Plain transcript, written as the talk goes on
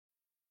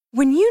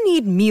When you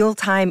need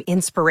mealtime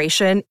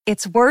inspiration,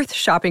 it's worth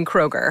shopping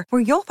Kroger,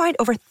 where you'll find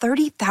over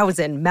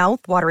 30,000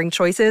 mouth-watering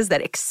choices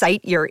that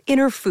excite your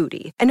inner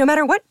foodie. And no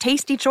matter what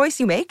tasty choice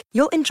you make,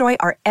 you'll enjoy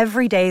our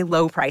everyday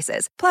low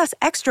prices, plus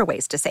extra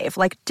ways to save,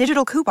 like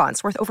digital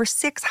coupons worth over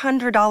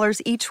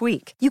 $600 each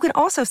week. You can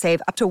also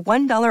save up to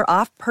 $1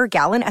 off per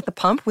gallon at the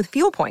pump with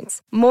fuel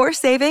points. More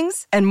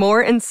savings and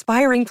more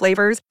inspiring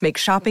flavors make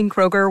shopping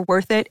Kroger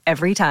worth it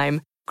every time.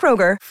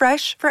 Kroger,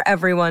 fresh for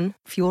everyone.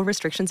 Fuel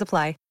restrictions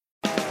apply.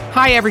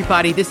 Hi,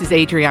 everybody. This is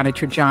Adriana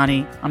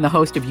Trajani. I'm the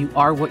host of You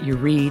Are What You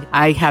Read.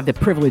 I have the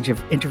privilege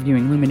of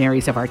interviewing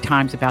luminaries of our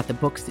times about the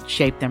books that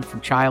shaped them from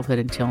childhood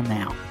until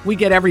now. We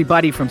get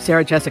everybody from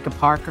Sarah Jessica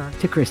Parker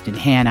to Kristen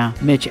Hanna,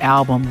 Mitch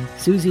Albom,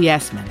 Susie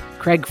Essman,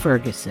 Craig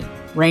Ferguson,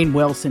 Rainn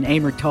Wilson,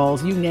 Amor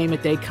Tolls, you name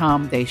it, they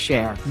come, they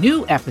share.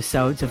 New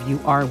episodes of You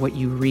Are What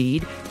You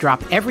Read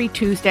drop every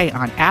Tuesday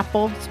on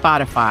Apple,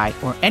 Spotify,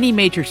 or any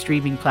major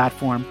streaming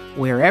platform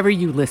wherever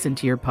you listen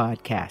to your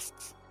podcasts.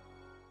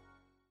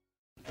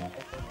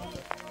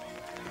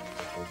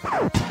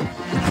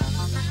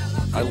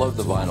 I love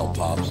the vinyl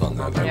pops on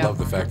that. I love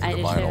the fact that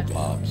the vinyl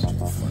pops.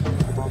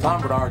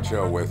 Tom Bernard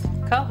Show with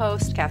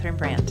co-host Catherine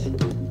Brandt,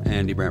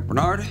 Andy Brandt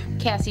Bernard,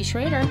 Cassie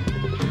Schrader,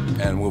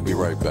 and we'll be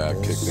right back.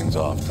 Kick things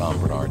off. Tom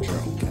Bernard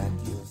Show.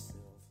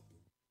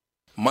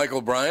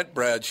 Michael Bryant,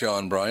 Bradshaw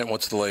and Bryant,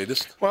 what's the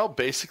latest? Well,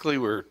 basically,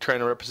 we're trying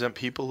to represent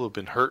people who have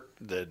been hurt,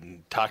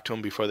 then talk to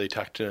them before they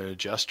talk to an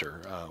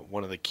adjuster.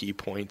 One of the key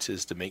points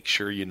is to make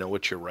sure you know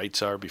what your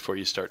rights are before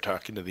you start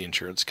talking to the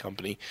insurance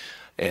company,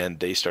 and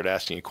they start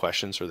asking you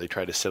questions or they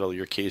try to settle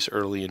your case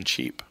early and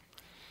cheap.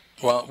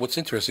 Well, what's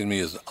interesting to me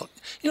is,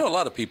 a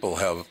lot of people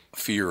have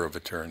fear of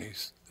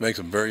attorneys. It makes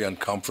them very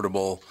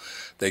uncomfortable.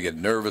 They get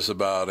nervous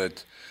about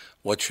it.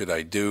 What should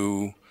I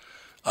do?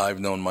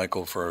 I've known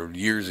Michael for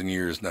years and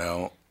years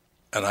now,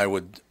 and I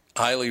would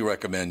highly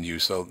recommend you.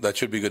 So that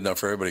should be good enough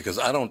for everybody, because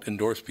I don't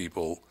endorse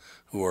people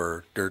who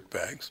are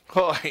dirtbags.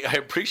 Well, I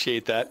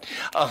appreciate that.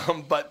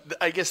 But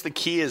I guess the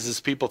key is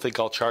people think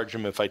I'll charge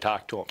them if I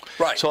talk to them.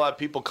 Right. So a lot of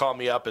people call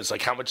me up. It's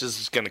like, how much is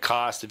this going to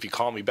cost if you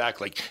call me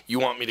back? Like, you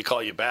want me to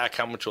call you back?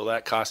 How much will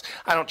that cost?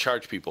 I don't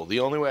charge people.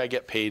 The only way I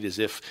get paid is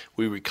if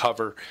we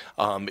recover,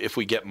 if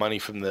we get money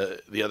from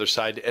the other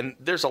side. And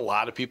there's a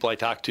lot of people I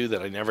talk to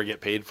that I never get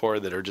paid for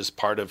that are just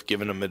part of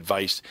giving them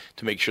advice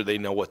to make sure they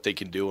know what they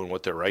can do and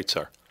what their rights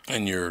are.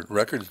 And your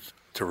record's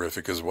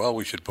terrific as well,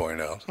 we should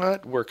point out. Well,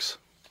 it works.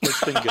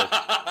 It's been good.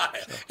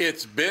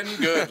 It's been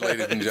good,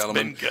 ladies and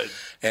gentlemen. It's been good.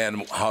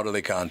 And how do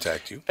they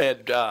contact you?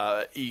 And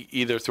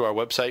either through our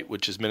website,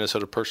 which is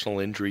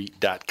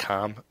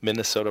minnesotapersonalinjury.com,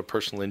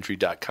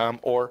 minnesotapersonalinjury.com,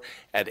 or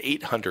at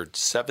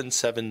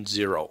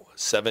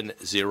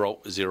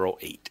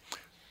 800-770-7008.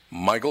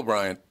 Michael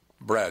Bryant,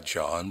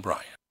 Bradshaw and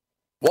Bryant.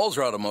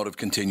 Walser Automotive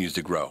continues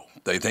to grow.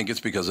 They think it's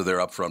because of their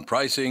upfront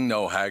pricing,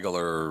 no haggle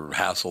or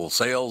hassle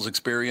sales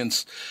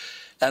experience,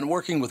 and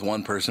working with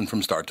one person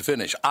from start to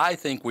finish. I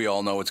think we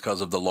all know it's because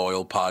of the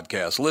loyal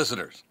podcast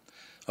listeners.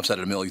 I've said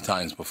it a million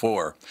times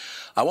before.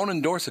 I won't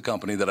endorse a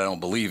company that I don't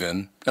believe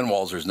in, and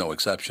Walser's no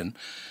exception.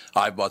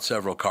 I've bought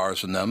several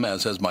cars from them,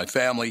 as has my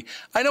family.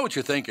 I know what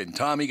you're thinking.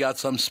 Tommy got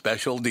some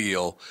special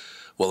deal.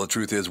 Well, the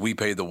truth is we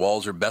paid the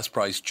Walser best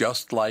price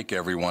just like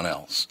everyone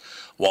else.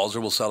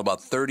 Walser will sell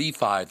about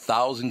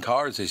 35,000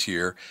 cars this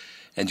year,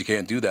 and you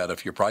can't do that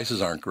if your prices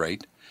aren't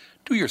great.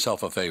 Do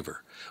yourself a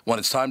favor. When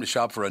it's time to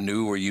shop for a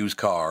new or used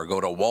car,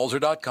 go to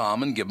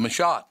Walser.com and give them a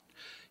shot.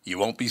 You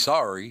won't be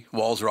sorry.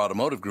 Walser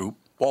Automotive Group,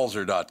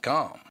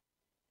 Walser.com.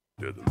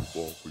 Tether the roof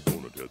off, we're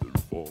gonna tether the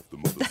roof off the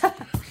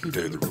motherfucker.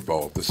 Tether the roof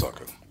off the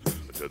sucker.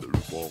 Tether the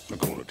roof off, we're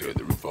gonna tether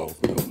the roof off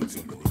the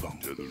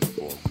motherfucker. Tether the roof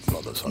off the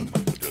mother sucker.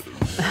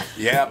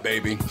 Yeah,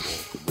 baby.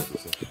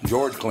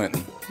 George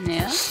Clinton.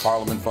 Yeah.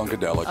 Parliament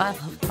Funkadelic. I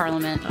love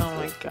Parliament. Oh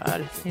my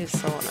God, he's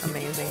so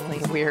amazingly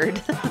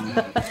weird.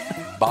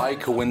 By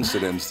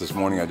coincidence, this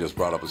morning I just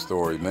brought up a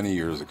story many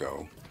years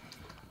ago,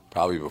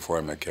 probably before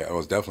I met Catherine. It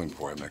was definitely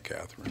before I met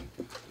Catherine.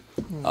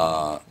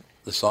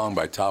 The song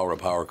by Tower of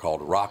Power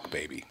called Rock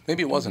Baby.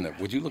 Maybe it wasn't it.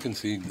 Would you look and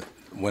see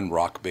when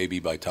Rock Baby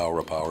by Tower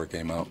of Power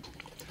came out?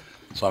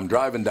 So I'm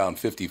driving down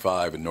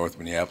 55 in North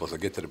Minneapolis. I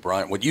get to the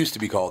Bryant, what used to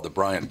be called the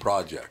Bryant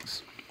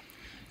Projects.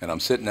 And I'm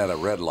sitting at a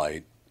red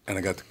light, and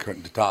I got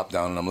the top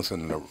down, and I'm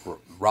listening to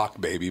Rock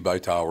Baby by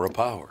Tower of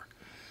Power.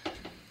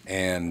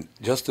 And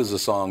just as the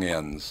song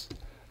ends,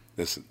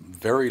 this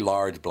very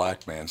large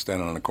black man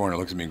standing on the corner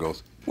looks at me and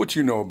goes, "What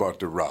you know about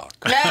The Rock?"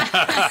 God.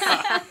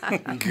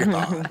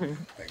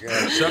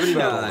 Settle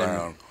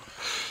down.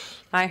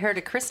 I heard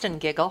a Kristen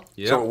giggle.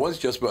 Yep. So it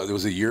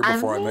was a year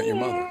before I met your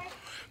mother.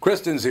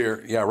 Kristen's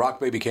here. Yeah, Rock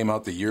Baby came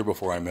out the year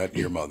before I met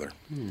your mother.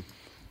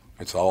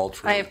 It's all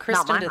true. I have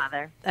Kristen Not my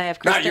mother. I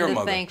have Not Kristen your to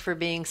mother. thank for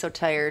being so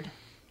tired.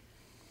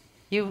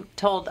 You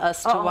told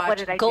us to watch what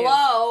did I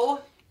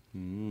Glow.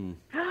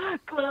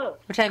 Glow.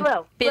 Which I'm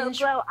Glow. binge-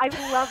 Glow. I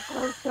love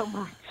Glow so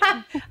much.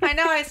 I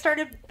know.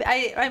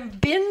 I'm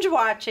binge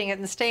watching it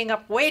and staying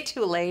up way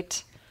too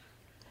late.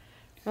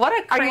 What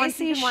a Are you on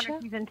crazy season 1 show.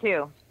 or season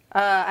 2?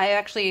 I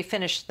actually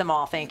finished them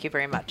all. Thank you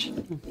very much.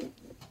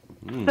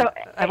 So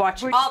I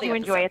watched did all the you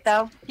enjoy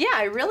episodes. it though? Yeah,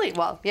 I really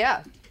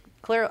yeah.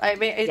 Clearly, I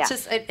mean, it's Yeah.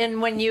 just,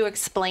 and when you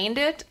explained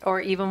it,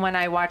 or even when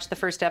I watched the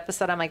first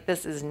episode, I'm like,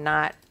 this is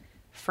not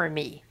for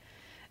me.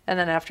 And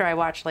then after I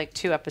watched like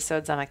 2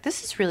 episodes, I'm like,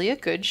 this is really a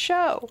good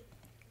show.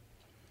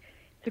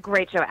 It's a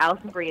great show.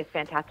 Alison Brie is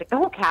fantastic. The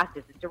whole cast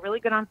is. It's a really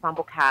good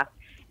ensemble cast.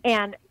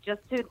 And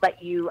just to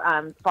let you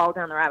fall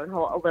down the rabbit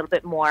hole a little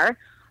bit more,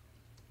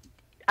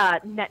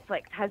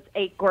 Netflix has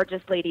a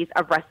Gorgeous Ladies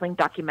of Wrestling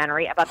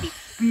documentary about the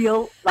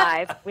real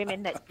live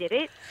women that did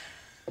it.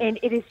 And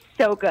it is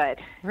so good.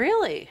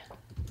 Really?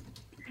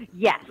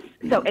 Yes.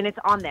 So, and it's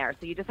on there.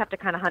 So you just have to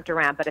kind of hunt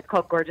around. But it's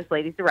called Gorgeous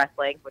Ladies of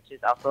Wrestling, which is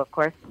also, of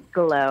course,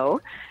 Glow.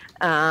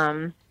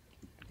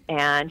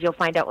 And you'll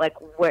find out like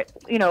what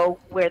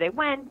where they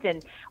went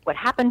and what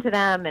happened to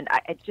them. And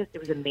it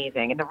was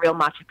amazing. And the real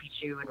Machu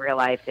Picchu in real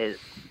life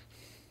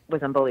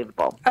was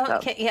unbelievable. Oh, So-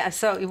 okay. Yeah.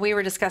 So we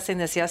were discussing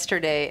this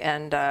yesterday,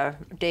 and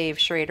Dave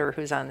Schrader,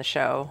 who's on the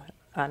show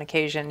on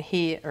occasion,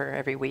 or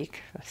every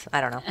week,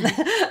 I don't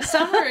know.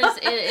 Summer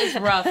is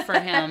rough for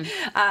him.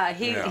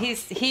 He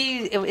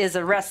is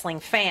a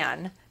wrestling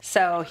fan,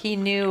 so he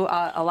knew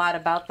a lot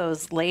about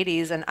those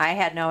ladies, and I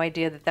had no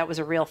idea that was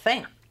a real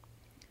thing.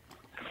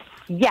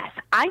 Yes,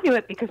 I knew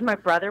it because my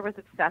brother was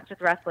obsessed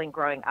with wrestling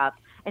growing up,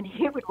 and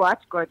he would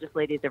watch Gorgeous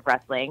Ladies of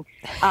Wrestling,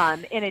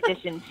 in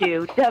addition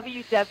to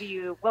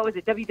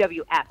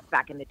WWF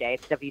back in the day.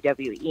 It's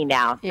WWE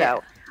now. Yeah.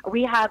 So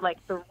we had like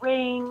the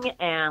ring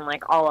and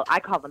like I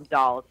call them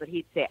dolls, but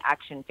he'd say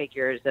action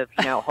figures of,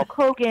 Hulk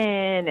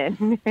Hogan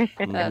and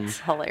That's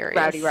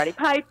hilarious. Roddy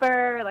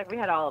Piper. Like we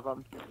had all of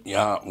them.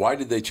 Yeah. Why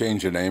did they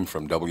change the name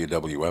from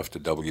WWF to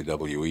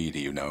WWE? Do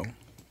you know?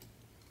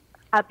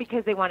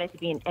 Because they wanted to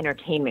be an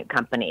entertainment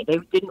company. They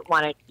didn't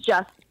want to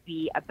just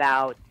be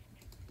about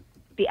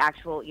the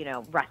actual,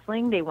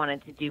 wrestling. They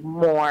wanted to do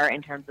more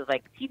in terms of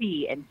like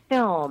TV and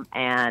film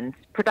and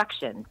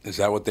production. Is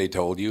that what they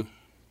told you?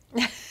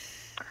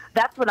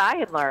 That's what I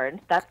had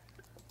learned. That's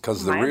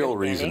Because the my real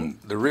understanding.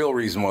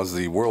 reason was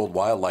the World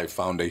Wildlife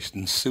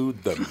Foundation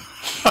sued them.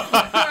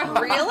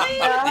 Really?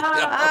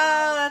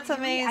 Oh, that's I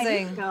amazing.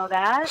 didn't know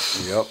that.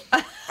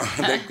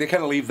 Yep. They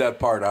kind of leave that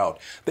part out.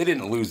 They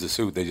didn't lose the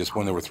suit. They just,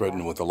 when they were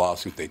threatened with a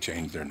lawsuit, they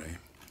changed their name.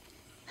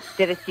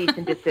 Did a cease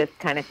and desist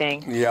kind of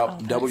thing.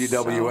 Yep. that's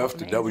WWF so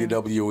to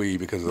WWE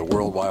because of the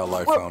World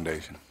Wildlife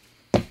Foundation.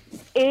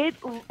 It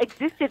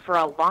existed for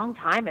a long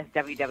time as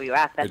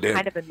WWF. That's It did.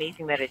 kind of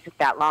amazing that it took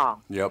that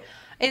long. Yep.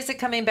 Is it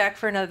coming back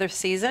for another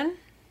season?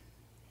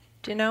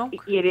 Do you know?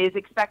 It is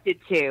expected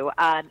to.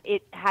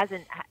 It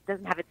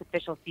doesn't have its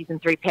official season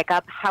 3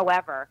 pickup.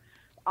 However,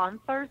 on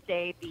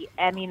Thursday, the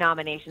Emmy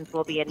nominations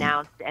will be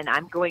announced, and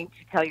I'm going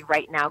to tell you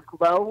right now,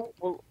 Glow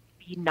will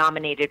be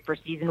nominated for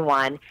season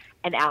 1,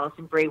 and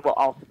Alison Brie will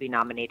also be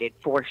nominated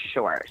for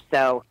sure.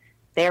 So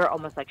they're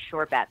almost like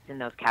sure bets in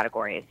those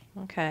categories.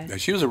 Okay. Yeah,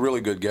 she was a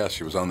really good guest.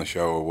 She was on the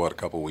show, a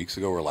couple weeks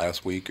ago or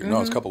last week? No, it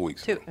was a couple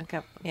weeks ago.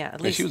 At Yeah,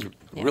 least. she was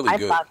really I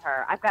good. love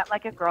her. I've got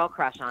like a girl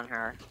crush on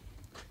her.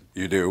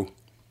 You do?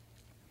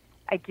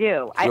 I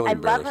do. Really I love her as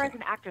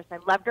embarrassing. an actress. I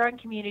loved her on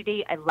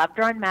Community. I loved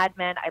her on Mad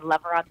Men. I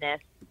love her on this.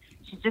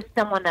 She's just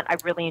someone that I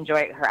really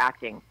enjoy her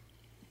acting.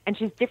 And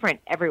she's different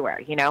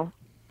everywhere,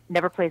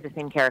 Never plays the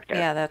same character.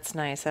 Yeah, that's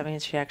nice. That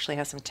means she actually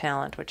has some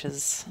talent, which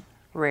is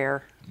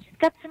rare. She's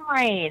got some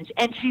range.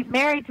 And she's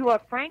married to a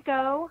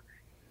Franco.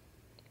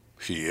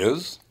 She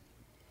is?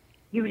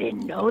 You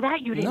didn't know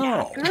that? You didn't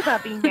No. ask her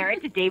about being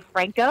married to Dave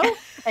Franco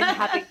and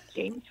having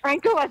James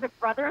Franco as a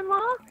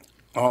brother-in-law?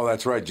 Oh,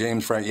 that's right,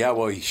 James Franco. Yeah,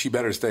 well, she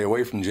better stay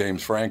away from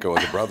James Franco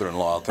as a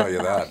brother-in-law, I'll tell you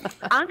that.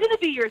 I'm going to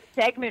be your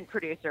segment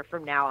producer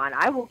from now on.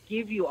 I will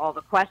give you all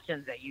the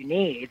questions that you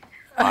need.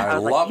 I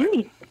was love like,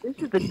 it. This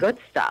is the good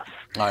stuff.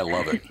 I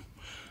love it.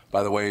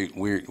 By the way,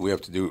 we have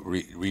to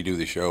redo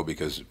the show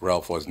because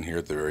Ralph wasn't here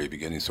at the very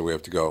beginning, so we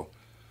have to go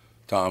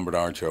Tom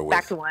Bernard show with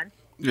Back to one.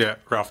 Yeah,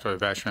 Ralph W.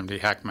 Basher, MD,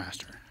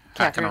 Hackmaster. Hacking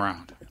Catherine.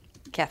 around.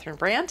 Catherine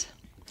Brandt?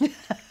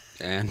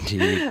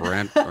 Andy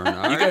Brent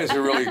Bernard. You guys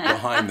are really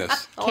behind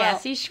this.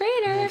 Cassie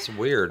Schrader. It's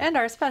weird. And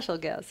our special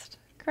guest,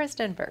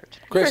 Kristen Burt.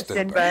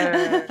 Kristen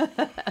Bird.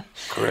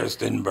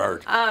 Kristen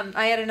Burt.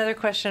 I had another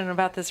question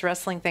about this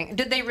wrestling thing.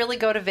 Did they really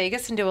go to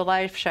Vegas and do a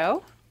live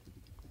show?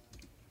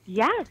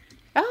 Yes.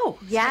 Oh,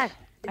 Yes.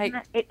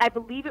 I- I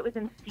believe it was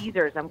in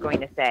Caesars, I'm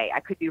going to say. I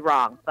could be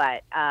wrong,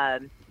 but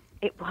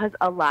it was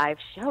a live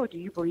show. Do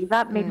you believe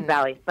that? Maybe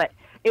Bally's. But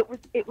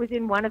it was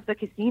in one of the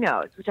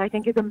casinos, which I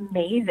think is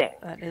amazing.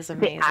 That is They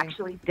amazing.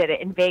 actually did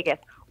it in Vegas.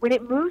 When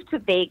it moved to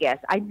Vegas,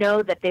 I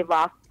know that they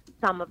lost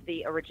some of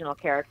the original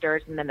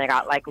characters, and then they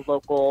got like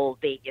local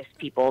Vegas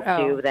people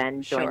Oh, to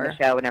then join sure. the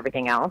show and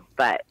everything else.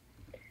 But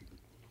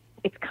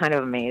it's kind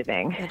of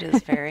amazing. It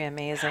is very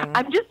amazing.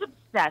 I'm just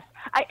obsessed.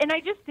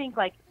 I just think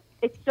like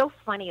it's so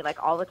funny, like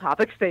all the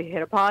topics they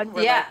hit upon.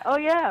 We're Yeah. like, oh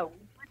yeah,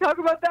 we talk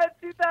about that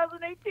in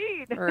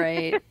 2018.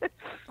 Right.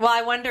 Well,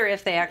 I wonder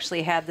if they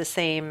actually had the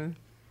same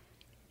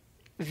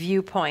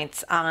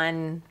viewpoints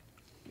on,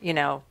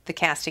 the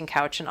casting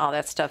couch and all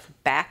that stuff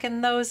back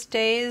in those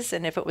days,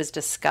 and if it was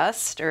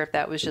discussed or if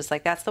that was just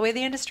like, that's the way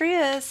the industry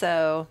is.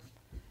 So,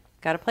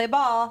 Got to play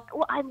ball.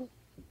 Well,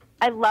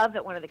 I love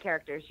that one of the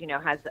characters,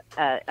 has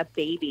a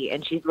baby,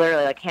 and she's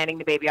literally like handing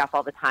the baby off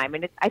all the time.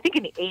 And I think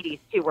in the 80s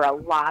too, where a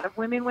lot of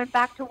women went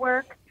back to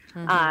work,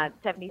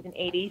 70s and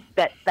 80s,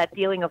 that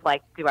feeling of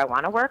like, do I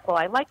want to work? Well,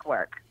 I like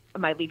work.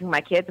 Am I leaving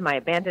my kids? Am I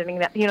abandoning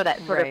them?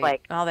 That sort of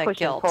like all that push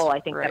guilt. and pull. I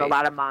think that a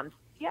lot of moms,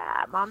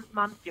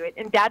 moms do it,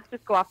 and dads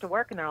just go off to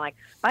work and they're like,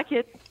 bye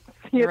kids,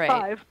 see you at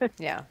 5.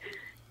 Yeah.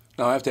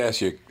 Now I have to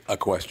ask you a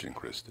question,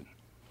 Kristen.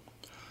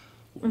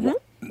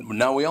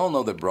 Now, we all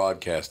know that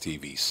broadcast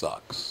TV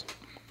sucks.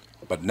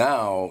 But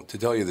now, to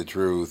tell you the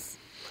truth,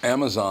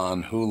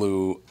 Amazon,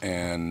 Hulu,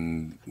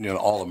 and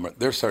all of them,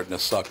 they're starting to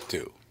suck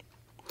too.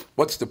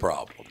 What's the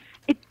problem?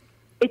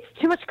 It's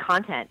too much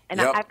content. And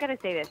Yep. I've got to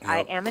say this. Yep. I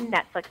am a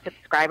Netflix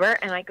subscriber,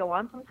 and I go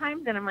on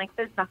sometimes, and I'm like,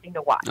 there's nothing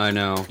to watch. I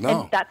know.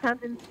 No. And that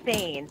sounds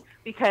insane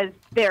because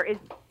there's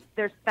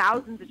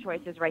thousands of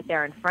choices right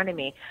there in front of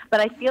me.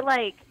 But I feel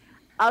like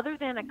other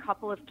than a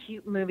couple of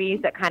cute movies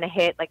that kind of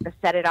hit, like the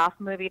Set It Off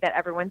movie that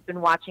everyone's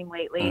been watching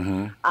lately,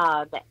 and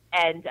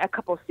a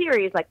couple of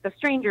series like The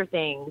Stranger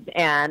Things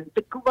and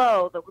The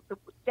Glow, the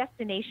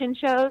destination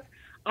shows,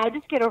 I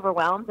just get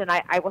overwhelmed, and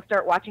I will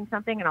start watching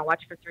something, and I'll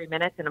watch for 3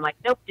 minutes, and I'm like,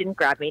 nope, didn't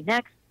grab me.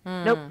 Next.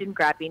 Nope, didn't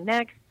grab me.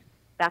 Next.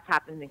 That's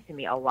happening to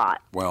me a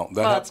lot. Well,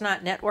 It's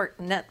not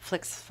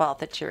Netflix's fault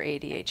that you're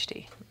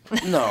ADHD.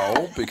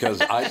 No,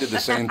 because I did the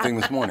same thing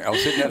this morning. I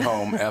was sitting at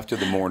home after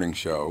the morning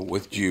show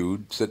with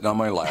Jude sitting on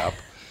my lap,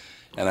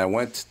 and I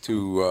went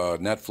to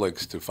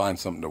Netflix to find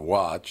something to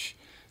watch,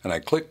 and I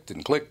clicked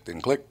and clicked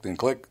and clicked and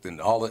clicked, and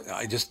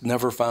I just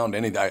never found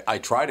anything. I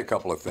tried a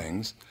couple of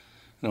things,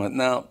 and I went,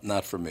 no,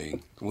 not for me.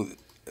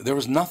 There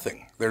was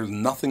nothing. There's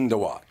nothing to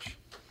watch.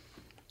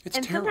 It's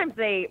terrible. Sometimes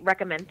they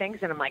recommend things,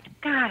 and I'm like,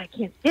 God, I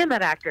can't stand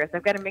that actress.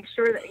 I've got to make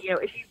sure that,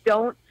 if you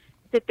don't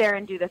sit there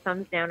and do the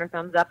thumbs down or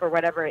thumbs up or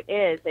whatever it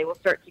is, they will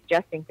start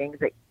suggesting things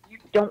that you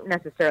don't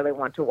necessarily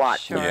want to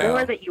watch. Sure. The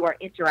more that you are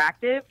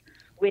interactive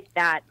with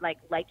that, like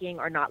liking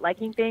or not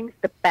liking things,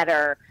 the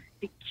better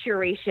the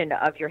curation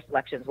of your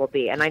selections will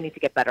be. And I need to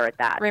get better at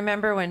that.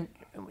 Remember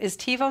is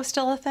TiVo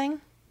still a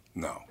thing?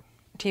 No.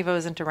 TiVo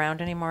isn't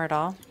around anymore at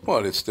all?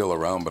 Well, it's still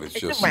around, but it's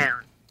just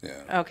around.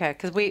 Yeah. Okay,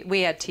 because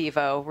we had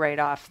TiVo right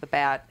off the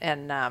bat,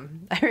 and I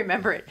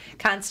remember it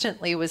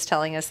constantly was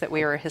telling us that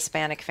we were a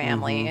Hispanic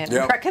family and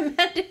Yep.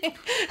 recommending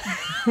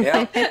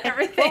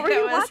everything What were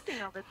you that was.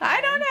 watching all the time? I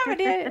don't have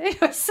any.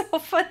 It was so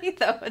funny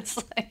though. It's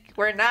like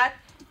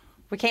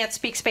we can't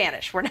speak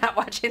Spanish. We're not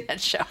watching that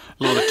show. A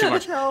little bit too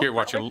much. So, You're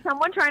watching. was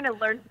someone trying to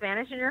learn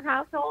Spanish in your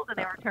household, and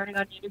they were turning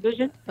on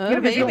Univision?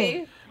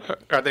 Maybe.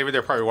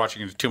 They're probably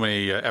watching too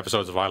many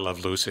episodes of I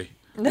Love Lucy.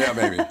 Yeah,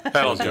 maybe.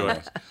 That'll do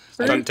it.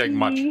 It doesn't take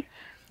much.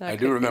 I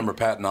do remember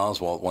Patton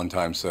Oswalt one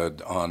time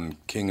said on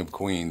King of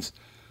Queens,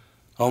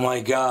 "Oh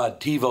my God,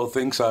 TiVo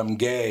thinks I'm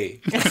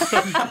gay."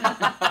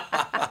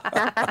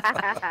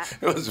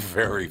 It was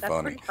very That's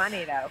funny. pretty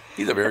funny, though.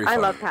 He's a very funny. I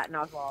love Patton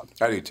Oswalt.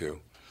 I do too.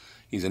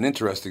 He's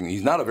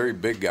not a very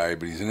big guy,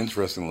 but he's an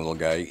interesting little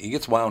guy. He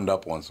gets wound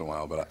up once in a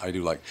while, but I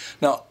do like.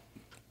 Now,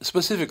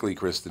 specifically,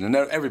 Kristen, and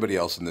everybody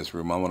else in this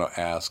room, I want to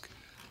ask,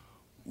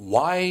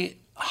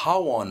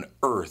 how on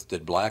earth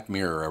did Black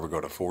Mirror ever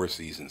go to 4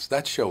 seasons?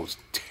 That show's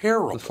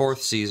terrible. The 4th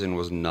season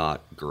was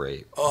not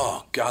great.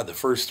 Oh, God, the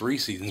first 3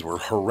 seasons were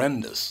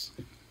horrendous.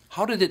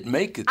 How did it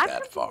make it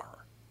that far?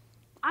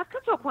 I've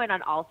come to a point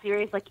on all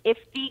series, like if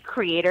the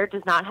creator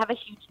does not have a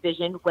huge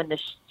vision when the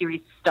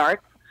series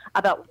starts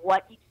about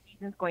what each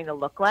season's going to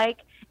look like,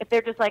 if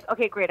they're just like,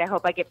 okay, great, I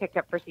hope I get picked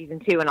up for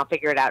season 2 and I'll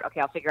figure it out. Okay,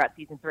 I'll figure out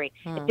season 3.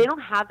 If they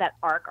don't have that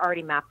arc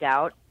already mapped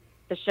out,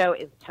 the show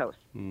is toast.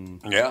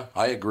 Yeah,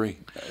 I agree.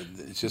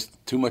 It's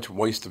just too much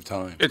waste of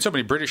time. And so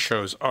many British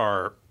shows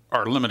are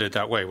limited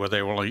that way, where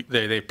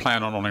they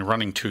plan on only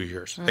running 2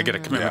 years. They get a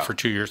commitment for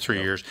 2 years,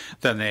 3 years.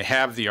 Then they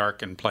have the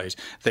arc in place.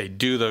 They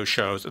do those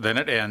shows. Then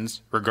it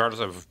ends, regardless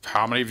of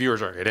how many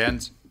viewers are. It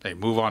ends. They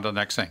move on to the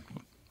next thing.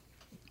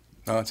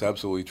 No, that's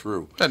absolutely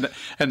true. And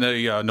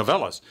the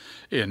novellas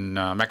in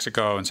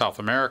Mexico and South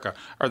America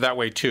are that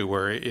way too,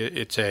 where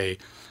it's a.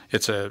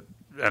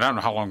 And I don't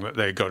know how long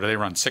they go. Do they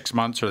run 6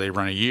 months or they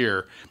run a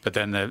year? But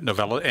then the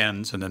novella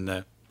ends, and then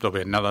there'll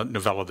be another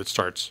novella that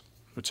starts.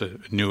 It's a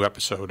new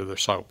episode of the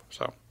soap.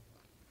 So.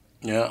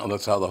 Yeah, well,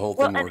 that's how the whole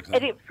thing works.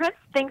 And it prevents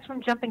things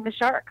from jumping the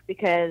shark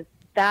because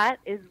that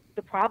is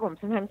the problem.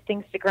 Sometimes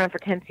things stick around for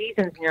 10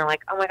 seasons, and you're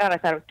like, oh my God, I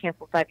thought it was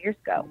canceled 5 years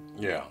ago.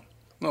 Yeah.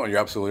 No, you're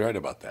absolutely right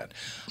about that.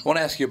 I want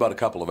to ask you about a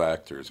couple of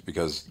actors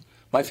because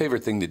my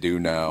favorite thing to do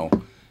now,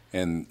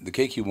 and the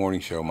KQ Morning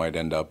Show might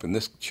end up, and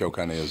this show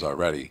kind of is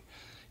already,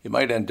 it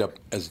might end up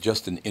as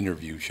just an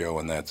interview show,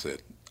 and that's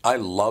it. I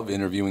love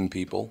interviewing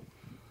people,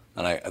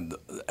 and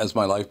as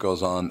my life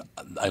goes on,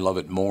 I love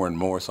it more and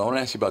more. So I want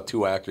to ask you about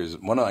 2 actors,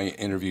 one I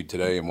interviewed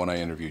today and one I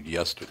interviewed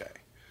yesterday.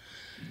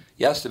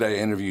 Yesterday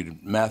I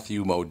interviewed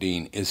Matthew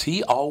Modine. Is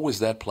he always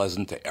that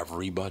pleasant to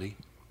everybody?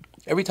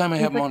 Every time I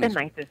have him on, he's the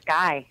nicest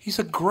guy. He's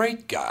a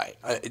great guy,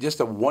 just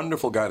a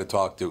wonderful guy to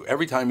talk to.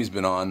 Every time he's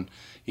been on,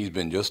 he's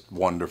been just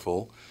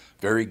wonderful,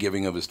 very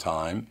giving of his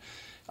time.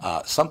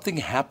 Something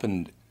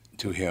happened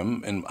to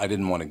him, and I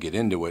didn't want to get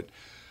into it,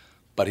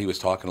 but he was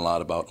talking a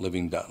lot about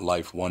living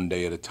life one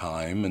day at a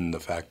time, and the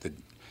fact that,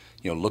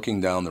 looking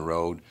down the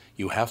road,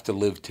 you have to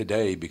live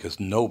today because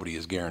nobody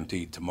is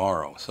guaranteed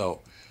tomorrow.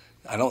 So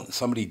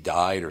somebody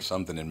died or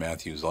something in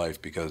Matthew's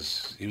life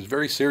because he was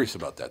very serious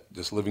about that,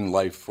 just living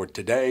life for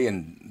today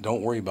and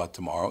don't worry about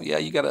tomorrow. Yeah,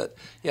 you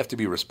have to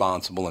be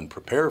responsible and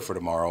prepare for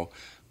tomorrow,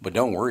 but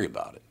don't worry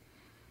about it,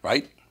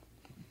 right?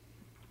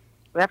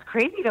 That's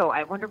crazy, though.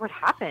 I wonder what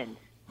happened.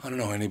 I don't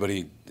know.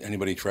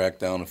 Anybody track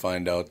down and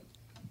find out,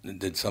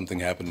 did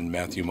something happen in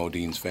Matthew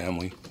Modine's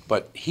family?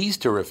 But he's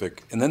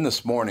terrific. And then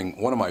this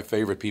morning, one of my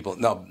favorite people.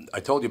 Now, I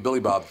told you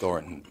Billy Bob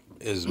Thornton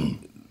is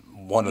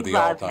one of the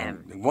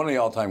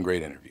all-time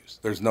great interviews.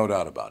 There's no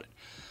doubt about it.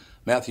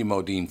 Matthew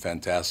Modine,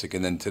 fantastic.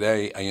 And then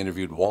today I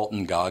interviewed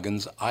Walton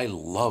Goggins. I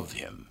love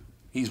him.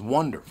 He's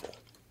wonderful.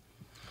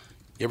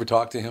 You ever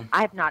talk to him?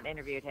 I have not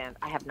interviewed him.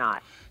 I have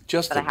not.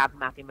 But I have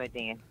Matthew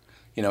Modine.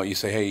 You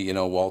say, hey,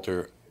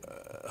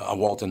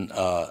 Walton,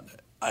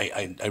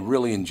 I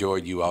really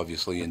enjoyed you,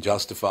 obviously, in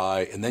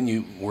Justify, and then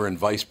you were in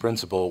Vice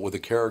Principal with a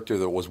character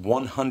that was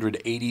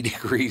 180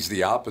 degrees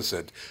the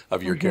opposite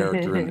of your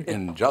character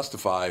in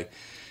Justify.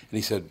 And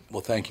he said,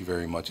 well, thank you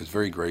very much. It's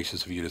very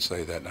gracious of you to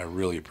say that, and I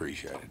really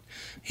appreciate it.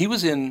 He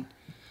was in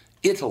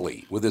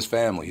Italy with his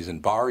family. He's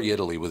in Bari,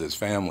 Italy with his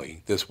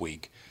family this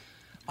week,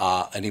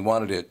 and he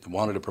wanted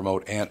to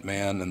promote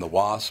Ant-Man and the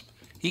Wasp.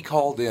 He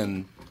called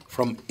in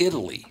from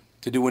Italy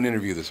to do an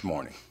interview this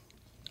morning.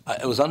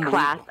 It was unbelievable.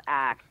 Class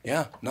act.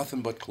 Yeah,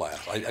 nothing but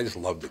class. I just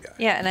love the guy.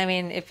 Yeah, and I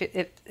mean,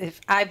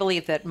 if I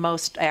believe that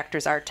most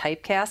actors are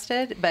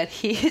typecasted, but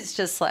he's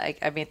just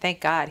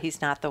thank God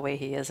he's not the way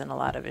he is in a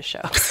lot of his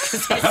shows.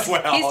 He's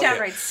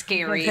downright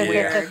scary,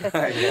 weird.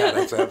 Yeah,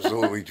 that's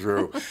absolutely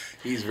true.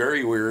 He's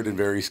very weird and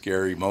very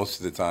scary most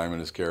of the time in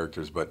his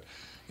characters. But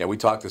yeah, we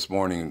talked this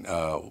morning.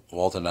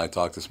 Walton and I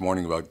talked this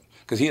morning about,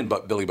 because he and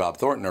Billy Bob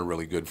Thornton are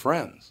really good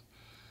friends.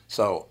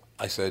 So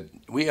I said,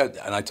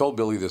 and I told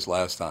Billy this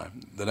last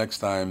time, the next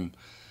time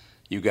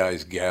you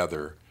guys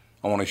gather,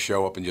 I want to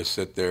show up and just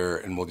sit there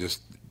and we'll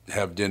just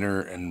have dinner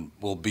and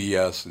we'll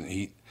BS and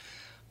eat.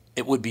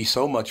 It would be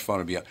so much fun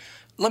to be on.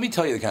 Let me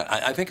tell you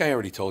I think I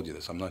already told you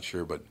this, I'm not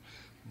sure, but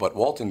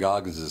Walton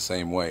Goggins is the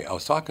same way. I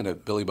was talking to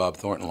Billy Bob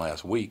Thornton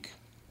last week,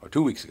 or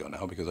 2 weeks ago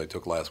now, because I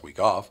took last week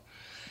off,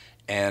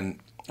 and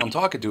I'm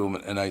talking to him,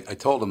 and I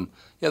told him,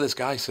 this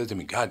guy said to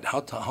me, God,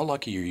 how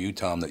lucky are you,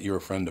 Tom, that you're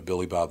a friend of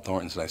Billy Bob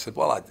Thornton's? And I said,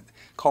 well,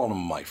 calling him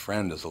my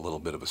friend is a little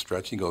bit of a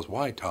stretch. He goes,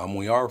 why, Tom?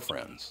 We are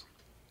friends.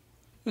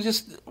 It was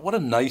just, what a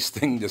nice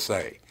thing to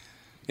say.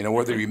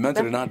 Whether you meant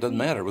it or not doesn't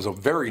matter. It was a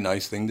very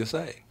nice thing to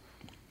say.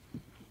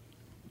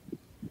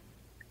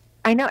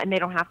 I know, and they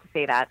don't have to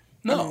say that.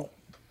 No.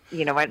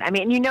 You know what? I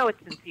mean, it's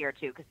sincere,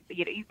 too, because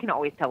you can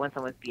always tell when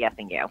someone's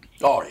BSing you.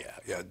 Oh,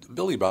 yeah.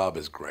 Billy Bob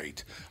is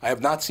great. I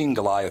have not seen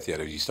Goliath yet.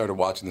 Have you started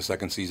watching the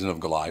second season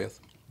of Goliath?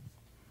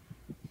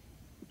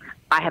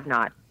 I have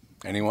not.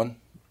 Anyone?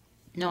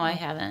 No, I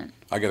haven't.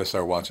 I got to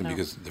start watching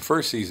because the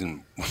first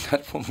season, when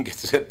that woman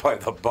gets hit by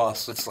the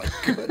bus, it's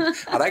good.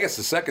 And I guess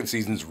the second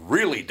season's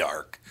really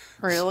dark.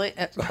 Really?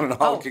 I don't know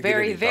how it could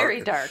very, get any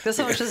very darker. dark. This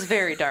one was just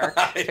very dark.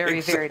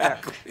 Very, very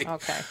dark.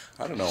 Okay.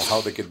 I don't know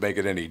how they could make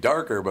it any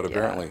darker, but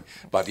apparently.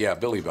 Yeah. But yeah,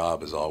 Billy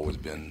Bob has always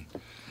been.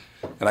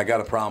 And I got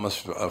a promise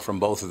from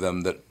both of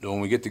them that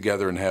when we get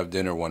together and have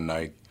dinner one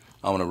night,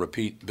 I want to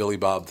repeat Billy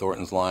Bob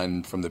Thornton's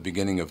line from the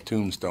beginning of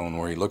Tombstone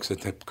where he looks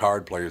at the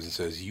card players and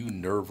says, you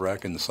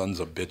nerve-wracking sons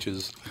of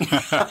bitches.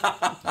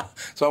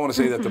 So I want to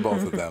say that to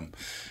both of them.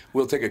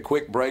 We'll take a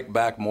quick break,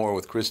 back more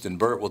with Kristen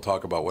Burt. We'll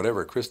talk about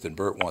whatever Kristen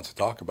Burt wants to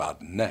talk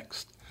about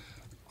next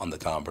on The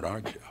Tom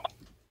Bernard Show.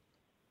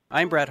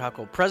 I'm Brad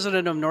Huckle,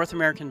 president of North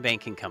American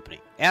Banking Company.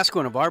 Ask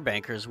one of our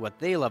bankers what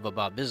they love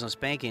about business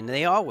banking.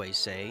 They always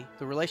say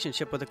the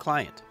relationship with a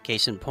client.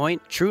 Case in point,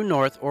 True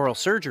North Oral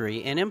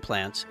Surgery and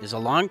Implants is a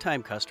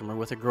longtime customer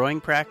with a growing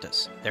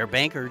practice. Their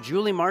banker,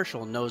 Julie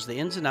Marshall, knows the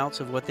ins and outs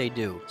of what they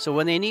do. So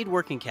when they need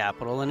working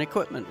capital, an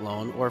equipment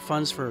loan, or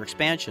funds for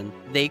expansion,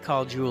 they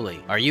call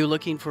Julie. Are you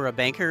looking for a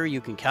banker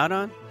you can count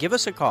on? Give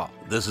us a call.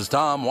 This is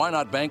Tom. Why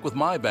not bank with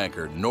my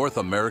banker, North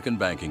American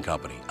Banking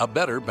Company? A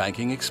better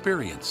banking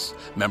experience.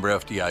 Member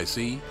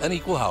FDIC, an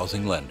equal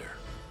housing lender.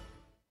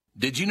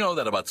 Did you know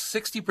that about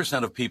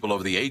 60% of people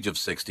over the age of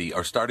 60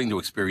 are starting to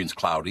experience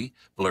cloudy,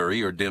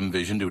 blurry, or dim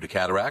vision due to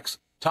cataracts?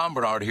 Tom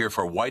Bernard here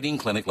for Whiting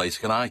Clinic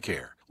LASIK and Eye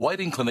Care.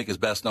 Whiting Clinic is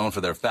best known for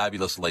their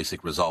fabulous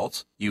LASIK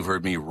results. You've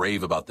heard me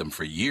rave about them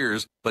for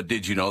years, but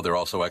did you know they're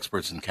also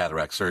experts in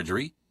cataract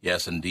surgery?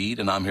 Yes, indeed,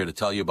 and I'm here to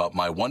tell you about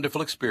my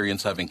wonderful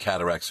experience having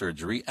cataract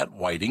surgery at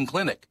Whiting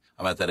Clinic.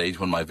 I'm at that age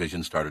when my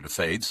vision started to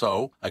fade,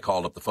 so I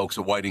called up the folks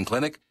at Whiting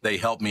Clinic. They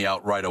helped me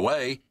out right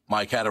away.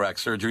 My cataract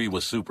surgery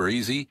was super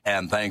easy,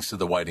 and thanks to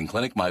the Whiting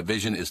Clinic, my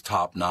vision is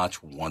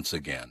top-notch once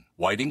again.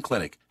 Whiting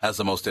Clinic has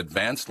the most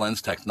advanced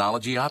lens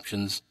technology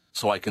options,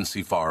 so I can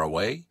see far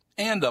away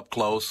and up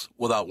close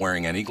without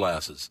wearing any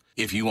glasses.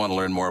 If you want to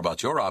learn more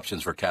about your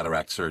options for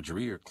cataract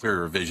surgery or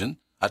clearer vision,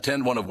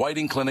 Attend one of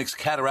Whiting Clinic's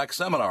cataract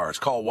seminars.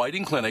 Call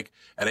Whiting Clinic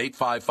at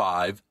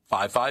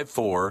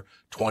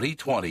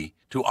 855-554-2020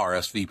 to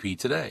RSVP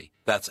today.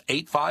 That's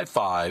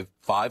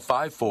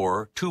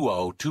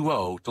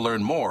 855-554-2020 to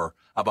learn more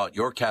about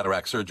your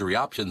cataract surgery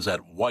options at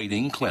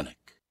Whiting Clinic.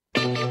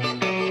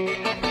 I've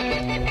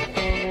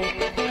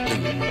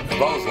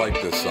always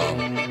liked this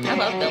song. I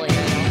love Billy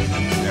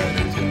Idol. Yeah, I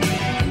do too.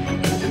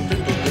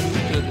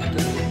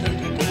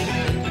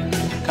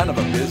 Kind of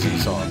a busy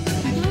song.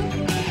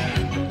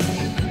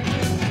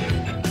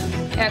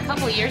 Yeah, a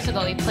couple of years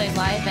ago, he played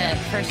live at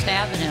First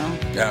Avenue.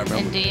 Yeah, I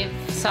remember. And Dave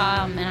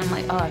saw him, and I'm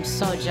like, oh, I'm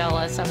so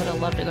jealous. I would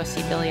have loved to go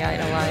see Billy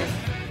Idol live.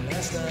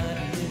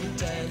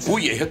 Ooh,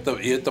 you hit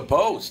the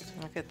post.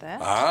 Look at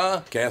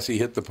that. Cassie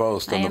hit the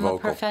post I on the am vocal.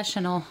 a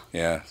professional.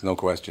 Yeah, no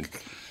question.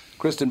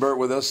 Kristen Burt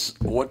with us.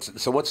 What's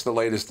the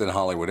latest in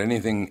Hollywood?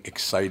 Anything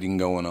exciting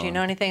going on? Do you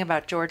know anything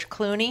about George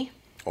Clooney?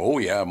 Oh,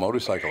 yeah,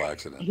 motorcycle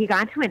accident. He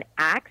got into an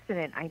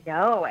accident, I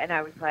know, and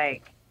I was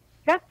like,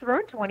 he got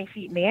thrown 20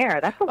 feet in the air.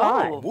 That's a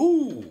lot.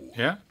 Woo.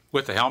 Yeah,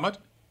 with the helmet?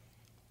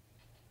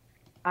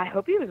 I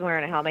hope he was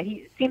wearing a helmet.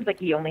 He seems like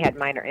he only had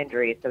minor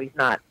injuries, so he's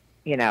not,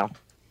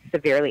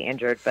 severely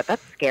injured, but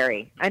that's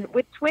scary. And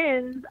with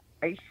twins,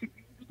 are you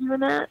doing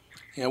that?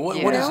 Yeah, what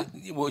is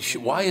it?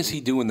 Why is he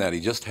doing that?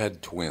 He just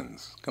had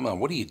twins. Come on,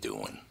 what are you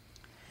doing?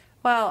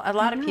 Well, a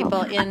lot of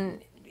people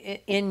in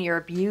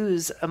Europe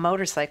use a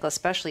motorcycle,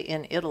 especially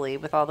in Italy,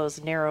 with all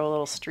those narrow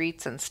little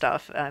streets and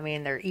stuff. I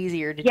mean, they're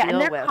easier to deal with. Yeah,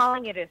 and they're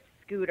calling it a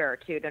scooter,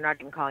 too. They're not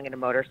even calling it a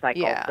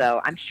motorcycle. Yeah. So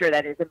I'm sure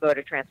that is a mode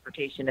of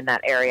transportation in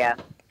that area,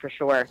 for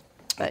sure.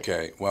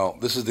 Okay, well,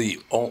 this is the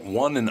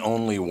one and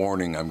only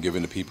warning I'm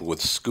giving to people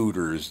with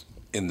scooters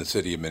in the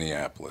city of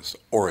Minneapolis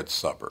or its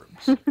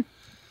suburbs.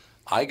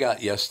 I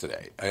got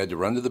yesterday, I had to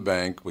run to the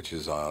bank, which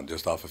is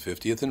just off of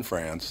 50th in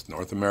France,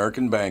 North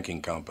American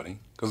Banking Company,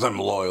 because I'm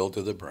loyal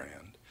to the brand.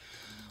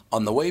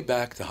 On the way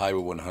back to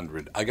Highway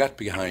 100, I got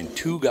behind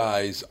two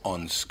guys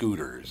on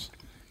scooters,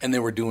 and they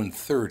were doing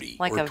 30.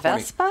 Like or a 20.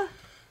 Vespa?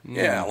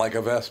 Yeah, like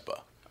a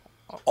Vespa.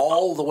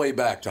 All the way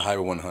back to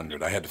Highway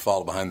 100, I had to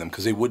follow behind them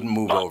because they wouldn't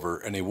move over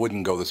and they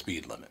wouldn't go the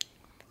speed limit.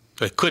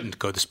 They couldn't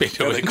go the speed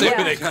Yeah, limit. they couldn't.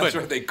 They That's couldn't.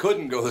 right, they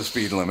couldn't go the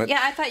speed limit.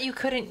 Yeah, I thought you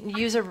couldn't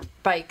use a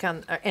bike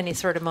or any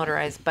sort of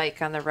motorized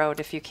bike on the road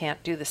if you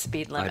can't do the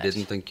speed limit. I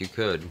didn't think you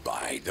could.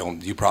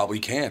 You probably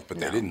can't, but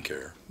they didn't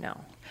care.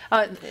 No.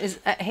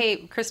 Hey,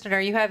 Kristen,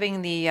 are you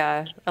having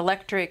the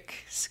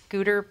electric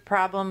scooter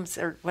problems,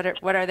 or what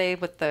are they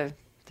with they're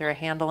a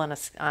handle on a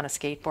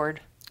skateboard?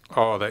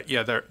 Oh,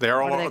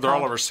 they're all called?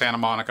 over Santa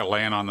Monica,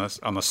 laying on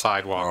the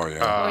sidewalk. Oh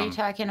yeah. Are you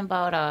talking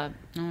about oh,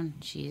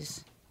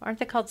 jeez. Aren't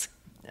they called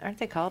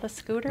a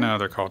scooter? No,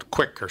 they're called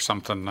Quick or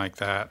something like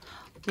that.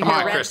 You Come can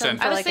on, rent Kristen. them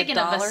for I was like thinking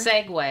of a $1.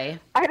 Segway.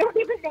 I don't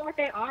even know what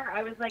they are.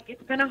 I was like,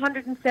 it's been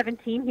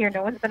 117 here.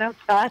 No one's been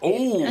outside.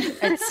 Oh,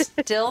 It's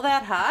still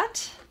that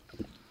hot?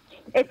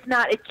 It's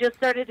not. It just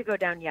started to go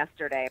down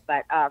yesterday,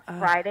 but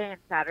Friday and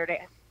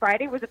Saturday.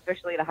 Friday was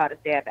officially the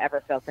hottest day I've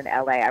ever felt in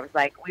LA. I was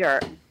like, we are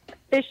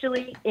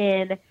officially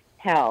in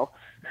hell.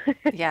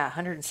 Yeah,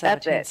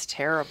 117 is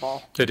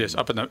terrible. It is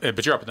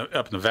but you're up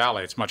in the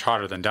valley. It's much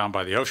hotter than down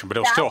by the ocean, but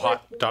it was still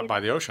hot down by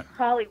the ocean.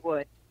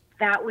 Hollywood.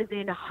 That was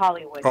in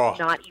Hollywood, Oh.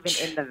 not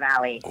even in the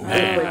valley.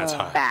 Man, it was that's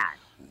hot. bad.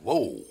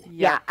 whoa.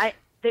 Yeah,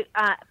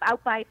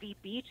 out by the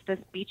beach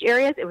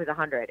areas, it was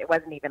 100. It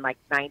wasn't even like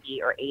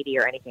 90 or 80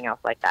 or anything else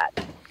like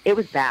that. It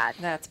was bad.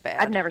 That's bad.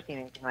 I've never seen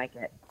anything like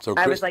it. So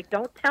I was like,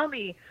 don't tell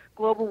me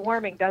global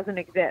warming doesn't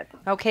exist.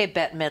 Okay,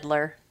 Bette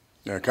Midler.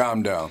 Yeah,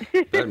 calm down.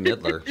 Bette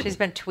Midler. She's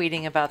been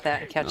tweeting about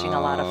that and catching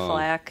a lot of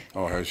flack.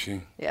 Oh, has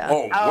she? Yeah.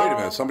 Oh, wait a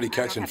minute. Somebody I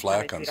don't catching have to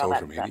flack on retweet all that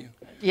social stuff. media?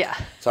 Yeah.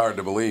 It's hard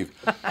to believe.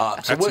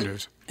 That's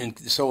news.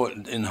 So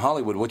in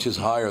Hollywood, which is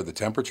higher, the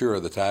temperature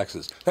or the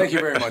taxes? Thank you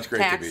very much.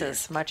 Great to be here.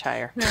 Taxes, much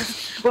higher.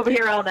 We'll be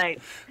here all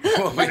night.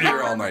 We'll be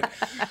here all night.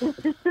 I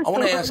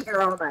want to ask.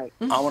 Here all night.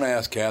 I want to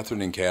ask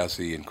Catherine and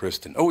Cassie and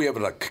Kristen. Oh, we have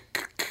a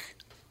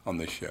on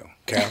this show.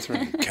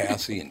 Catherine and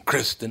Cassie and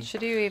Kristen.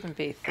 Should you even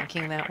be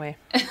thinking that way?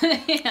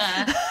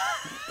 Yeah.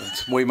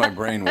 It's the way my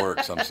brain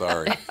works. I'm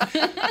sorry.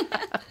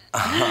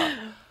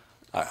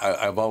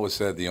 I've always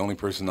said the only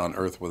person on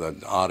earth with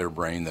an odder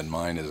brain than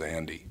mine is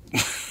Andy.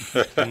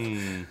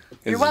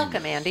 You're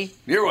welcome, Andy.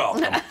 You're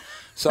welcome.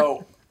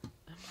 So,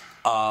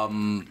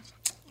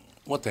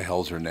 what the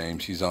hell's her name?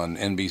 She's on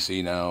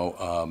NBC now.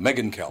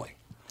 Megyn Kelly.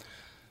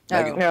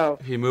 Megyn- No.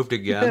 He moved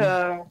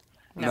again.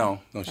 No,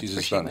 she's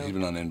just on. She's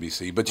been on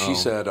NBC, but she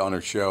said on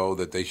her show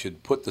that they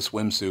should put the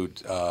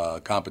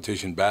swimsuit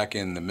competition back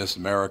in the Miss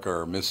America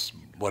or Miss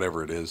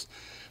whatever it is.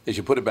 They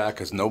should put it back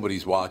because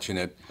nobody's watching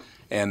it.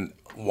 And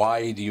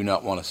why do you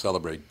not want to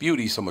celebrate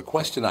beauty? So my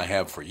question I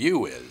have for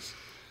you is,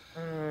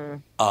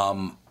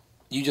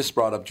 you just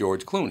brought up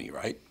George Clooney,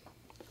 right?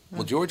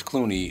 Well, George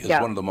Clooney is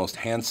one of the most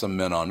handsome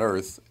men on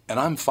earth, and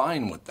I'm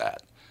fine with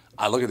that.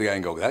 I look at the guy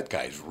and go, that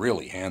guy's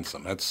really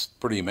handsome. That's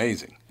pretty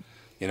amazing.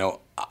 You know,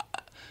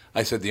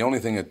 I said the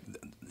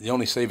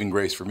only saving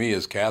grace for me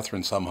is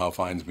Catherine somehow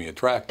finds me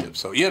attractive.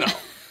 So,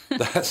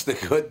 that's the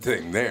good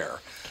thing there.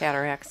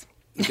 Cataracts.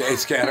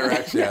 It's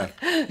cataracts, yeah.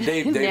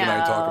 Dave and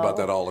I talk about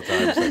that all the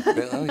time. It's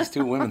like, well, these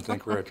two women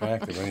think we're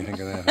attractive. What do you think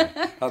of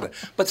that?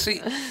 But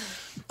see,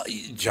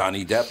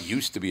 Johnny Depp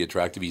used to be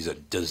attractive. He's a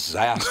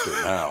disaster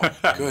now.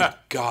 Good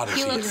God,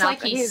 He looks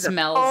like he He's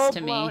smells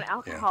to me. full-blown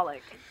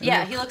alcoholic.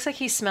 Yeah, he looks like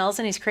he smells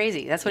and he's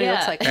crazy. That's what he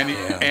looks like.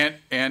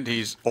 And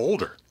he's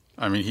older.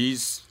 I mean,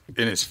 he's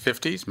in his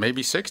 50s,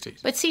 maybe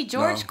 60s. But see,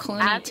 George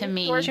Clooney to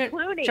me.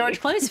 George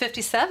Clooney's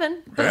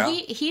 57. But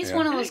he's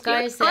one of those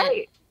guys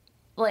that,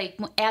 like,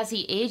 as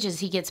he ages,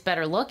 he gets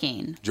better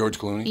looking. George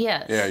Clooney?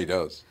 Yes. Yeah, he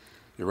does.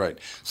 You're right.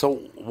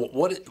 So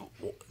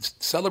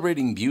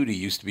celebrating beauty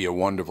used to be a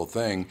wonderful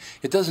thing.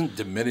 It doesn't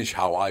diminish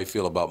how I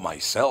feel about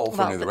myself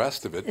or any of the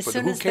rest of it, As but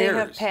soon who as cares? they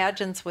have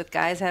pageants with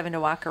guys having to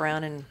walk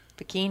around in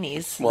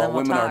bikinis, Well, then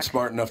we'll women talk. aren't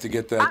smart enough to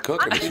get that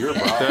cooking. It's your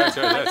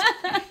problem.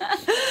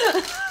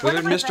 Look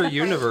at Mr.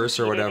 Universe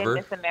or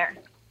whatever.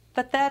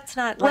 But that's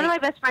not One of my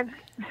best friends.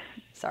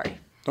 Sorry.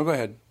 Oh, go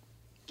ahead.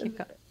 Keep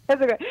going.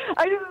 That's okay.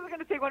 I just was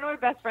going to say one of my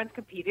best friends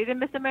competed in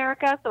Miss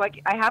America, so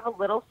I have a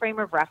little frame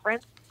of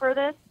reference for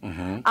this.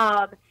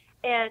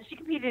 And she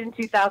competed in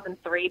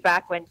 2003,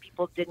 back when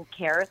people didn't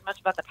care as much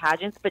about the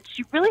pageants, but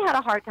she really had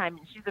a hard time.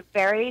 And she's a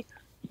very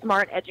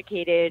smart,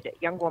 educated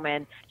young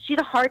woman. She had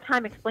a hard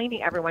time explaining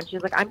to everyone. She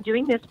was like, I'm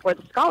doing this for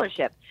the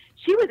scholarship.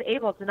 She was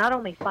able to not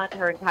only fund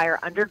her entire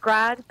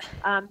undergrad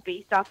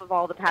based off of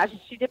all the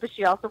pageants she did, but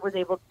she also was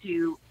able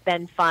to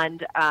then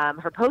fund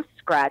her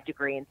post-grad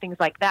degree and things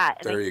like that.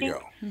 And There I you think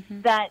go.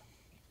 that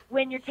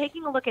when you're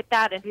taking a look at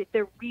that, and if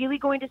they're really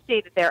going to say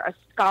that they're a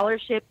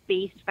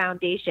scholarship-based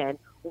foundation,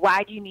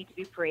 why do you need to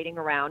be parading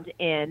around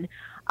in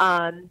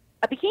a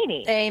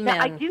bikini? Amen.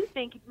 Now, I do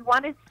think if you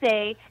want to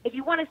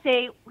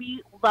say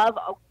we love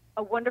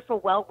a wonderful,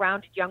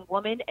 well-rounded young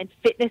woman and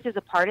fitness is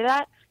a part of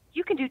that,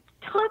 you can do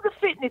tons of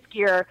fitness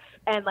gear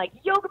and like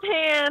yoga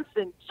pants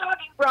and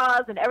jogging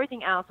bras and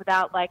everything else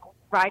without like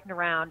riding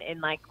around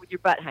and like with your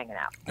butt hanging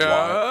out.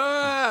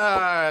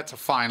 That's a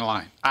fine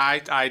line.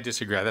 I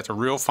disagree. That's a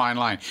real fine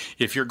line.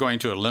 If you're going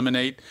to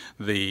eliminate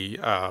the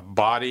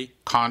body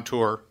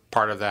contour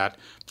part of that,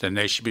 then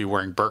they should be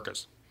wearing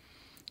burqas.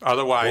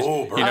 Otherwise,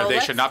 they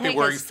should not be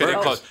wearing fitted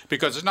clothes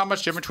because there's not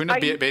much difference between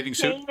a bathing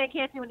suit. Are you saying they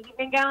can't do an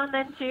evening gown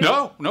then too?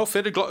 No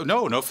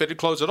fitted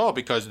clothes at all,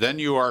 because then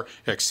you are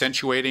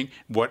accentuating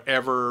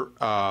whatever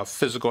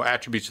physical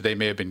attributes they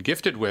may have been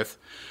gifted with,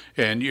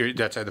 and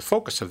that's the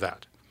focus of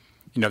that.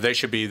 They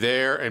should be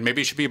there, and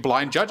maybe it should be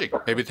blind judging.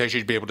 Maybe they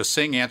should be able to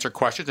sing, answer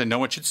questions, and no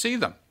one should see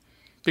them.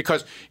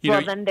 Because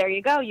then there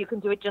you go. You can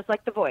do it just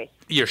like The Voice.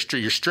 You're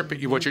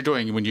stripping what you're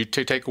doing when you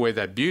take away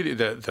that beauty,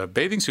 the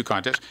bathing suit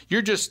contest.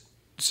 You're just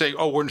saying,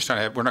 "Oh, we're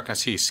not going to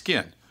see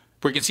skin.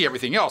 We can see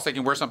everything else. They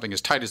can wear something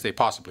as tight as they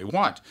possibly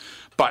want,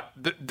 but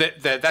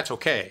that's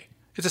okay.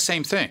 It's the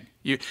same thing.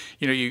 I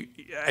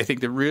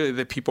think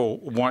that people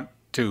want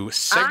to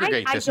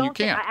segregate this, and you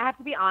can't. I have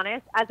to be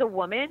honest. As a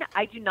woman,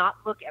 I do not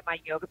look at my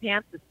yoga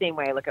pants the same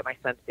way I look at my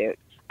swimsuit.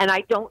 And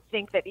I don't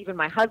think that even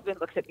my husband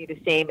looks at me the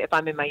same if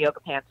I'm in my yoga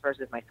pants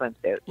versus my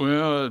swimsuit.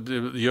 Well,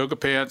 the yoga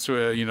pants,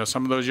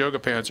 some of those yoga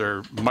pants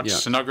are much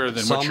snugger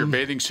than what your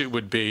bathing suit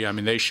would be. I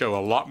mean, they show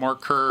a lot more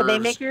curves.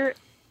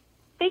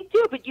 They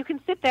do, but you can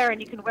sit there and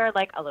you can wear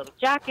like a little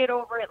jacket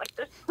over it. Like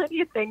there's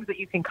plenty of things that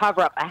you can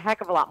cover up a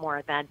heck of a lot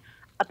more than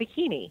a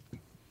bikini.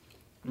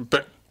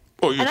 But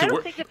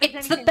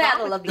it's the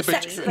battle of the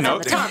sexes.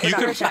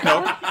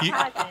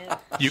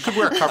 You could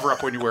wear a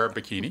cover-up when you wear a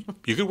bikini.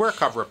 You could wear a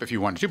cover-up if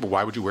you wanted to, but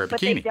why would you wear a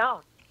bikini?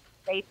 But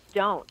they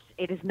don't.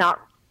 It is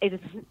not. It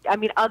is. I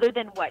mean, other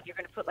than what you're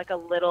going to put like a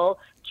little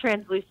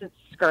translucent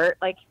skirt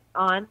like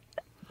on,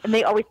 and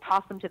they always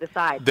toss them to the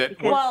side.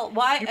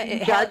 Why? You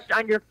can judged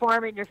on your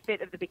form and your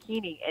fit of the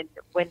bikini, and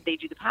when they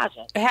do the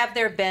pageant. Have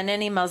there been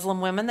any Muslim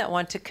women that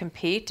want to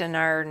compete and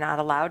are not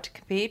allowed to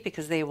compete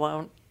because they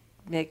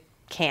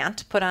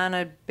can't put on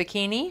a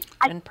bikini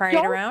and parade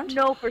around? I don't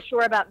know for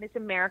sure about Miss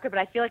America, but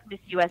I feel like Miss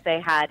USA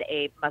had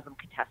a Muslim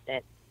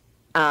contestant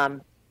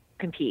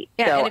compete.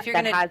 Yeah, so and if you're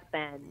has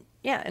been.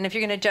 Yeah, and if you're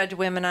going to judge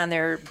women on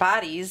their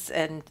bodies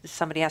and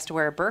somebody has to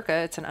wear a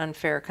burqa, it's an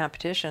unfair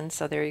competition.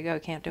 So there you go, you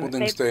can't do it.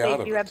 Then stay out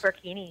of it. They do have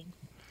burkini.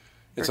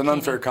 It's an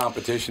unfair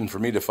competition for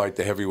me to fight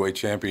the heavyweight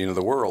champion of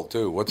the world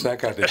too. What's that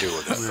got to do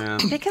with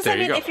it? Because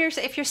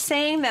if you're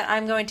saying that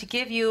I'm going to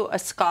give you a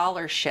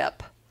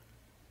scholarship,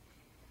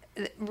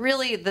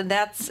 really, then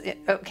that's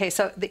okay.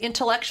 So the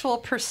intellectual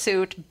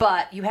pursuit,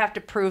 but you have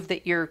to prove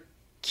that you're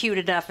cute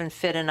enough and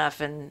fit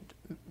enough and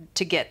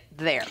to get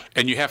there.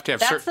 And you have to have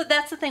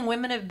that's the thing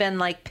women have been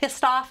like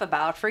pissed off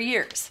about for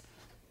years.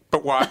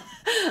 But why?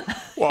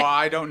 Well,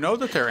 I don't know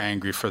that they're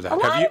angry for that. A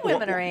lot of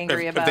women are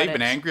angry about it. Have they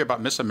been angry about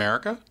Miss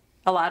America?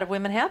 A lot of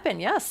women have been,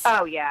 yes.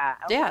 Oh yeah,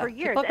 yeah. For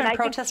years. People have been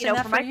protesting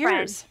that for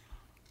years.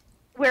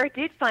 Where it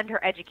did fund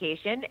her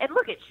education, and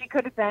look, she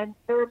could have been.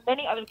 There were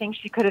many other things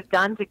she could have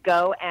done to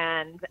go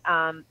and.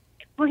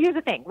 Well, here's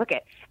the thing. Look,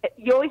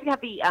 you always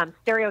have the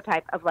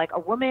stereotype of like a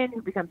woman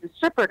who becomes a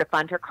stripper to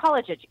fund her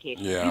college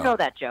education. Yeah. You know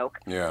that joke.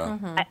 Yeah.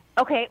 Mm-hmm.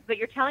 Okay, but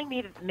you're telling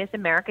me that Miss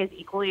America is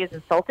equally as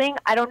insulting?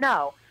 I don't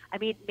know. I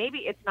mean, maybe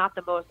it's not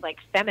the most like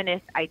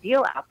feminist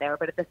ideal out there,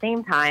 but at the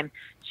same time,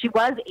 she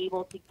was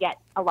able to get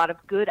a lot of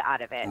good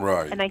out of it.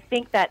 Right. And I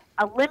think that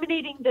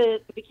eliminating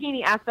the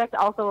bikini aspect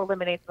also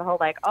eliminates the whole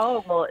like,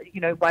 oh, well,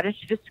 why don't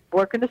you just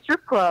work in the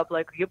strip club?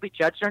 Like, you'll be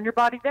judged on your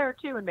body there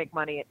too and make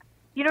money.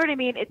 You know what I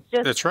mean? It's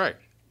just That's right.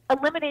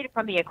 Eliminate it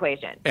from the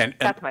equation. And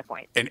that's my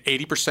point. And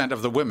 80%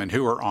 of the women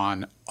who are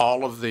on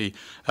all of the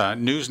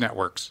news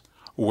networks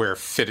wear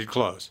fitted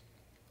clothes.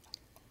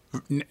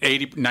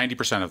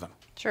 90% of them.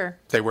 Sure.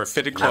 They wear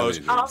fitted clothes.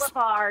 All of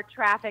our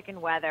traffic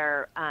and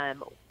weather,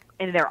 and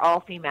they're all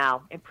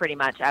female and pretty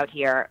much out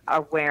here,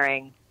 are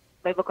wearing,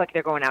 they look like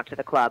they're going out to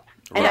the club.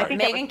 And I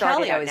think Megyn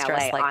Kelly always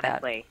dressed like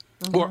honestly.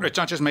 that. Well, it's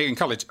not just Megyn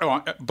Kelly. It's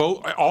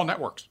all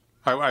networks.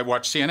 I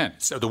watch CNN.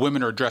 So the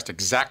women are dressed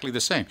exactly the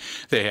same.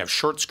 They have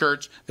short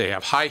skirts, they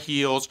have high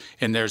heels,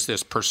 and there's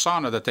this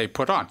persona that they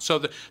put on.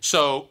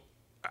 So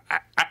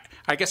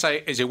I guess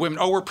as a woman,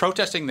 we're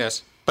protesting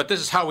this, but this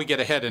is how we get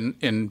ahead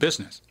in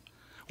business.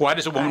 Why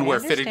does a woman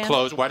wear fitted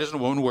clothes? Why doesn't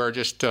a woman wear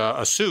just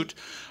a suit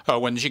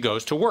when she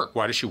goes to work?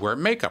 Why does she wear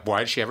makeup? Why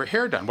does she have her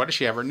hair done? Why does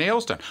she have her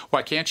nails done?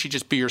 Why can't she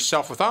just be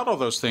herself without all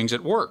those things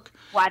at work?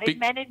 Why did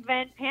men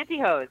invent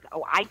pantyhose?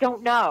 Oh, I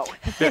don't know.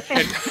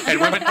 and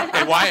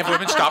why have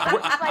women stopped?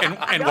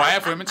 Why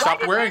have women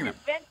stopped wearing them?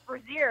 Invent for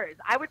years.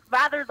 I would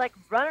rather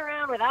run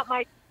around without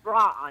my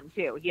bra on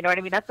too. You know what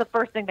I mean? That's the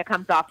first thing that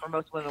comes off for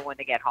most women when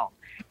they get home.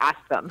 Ask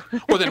them.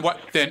 Well, then what?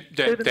 Then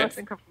they're the most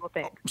uncomfortable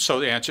thing.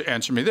 So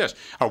answer me this: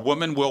 a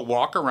woman will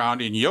walk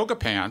around in yoga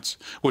pants,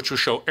 which will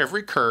show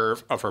every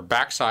curve of her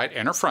backside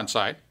and her front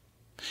side,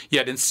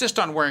 yet insist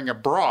on wearing a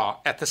bra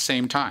at the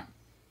same time.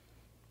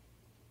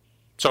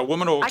 So a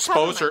woman will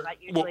expose her.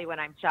 Usually when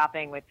I'm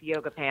shopping with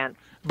yoga pants.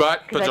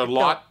 But there's a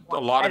lot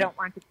of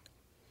want to.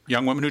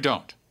 Young women who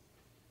don't.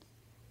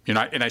 And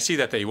I see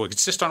that they will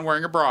insist on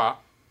wearing a bra.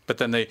 But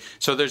then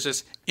so there's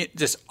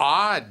this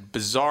odd,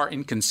 bizarre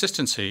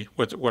inconsistency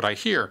with what I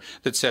hear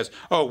that says,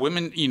 oh,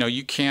 women,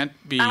 you can't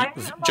be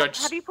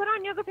judged. Have you put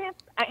on yoga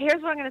pants?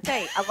 Here's what I'm going to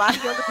say. A lot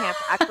of yoga pants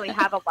actually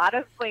have a lot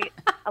of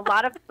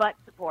butt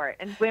support.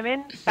 And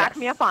women, back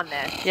me up on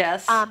this.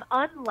 Yes.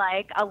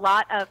 Unlike a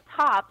lot of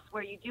tops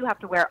where you do have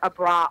to wear a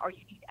bra or you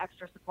need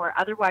extra support.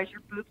 Otherwise,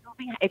 your boobs will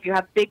be, if you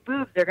have big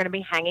boobs, they're going to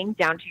be hanging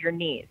down to your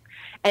knees.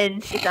 And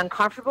it's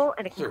uncomfortable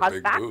and it can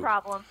cause back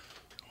problems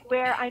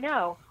where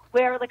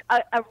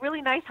a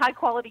really nice high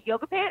quality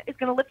yoga pant is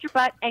going to lift your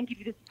butt and give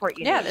you the support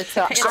you need. Yeah,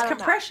 it's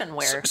compression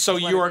wear. So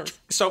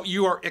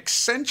you are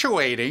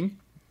accentuating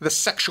the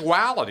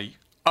sexuality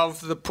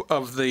of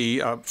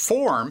the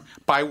form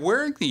by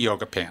wearing the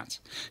yoga pants.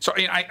 So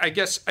I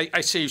guess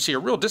I see a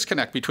real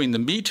disconnect between the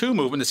Me Too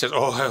movement that says,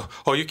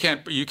 oh you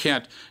can't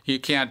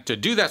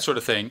do that sort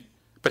of thing.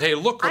 But hey,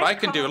 look what I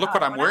can do. Look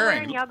what I'm wearing. When I'm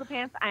wearing yoga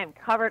pants, I am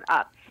covered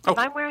up. If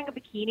I'm wearing a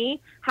bikini,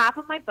 half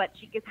of my butt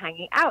cheek is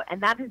hanging out,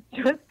 and that is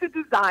just the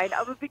design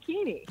of a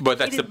bikini. But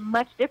it is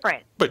much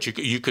different. But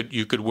you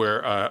could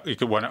wear a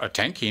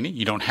tankini.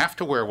 You don't have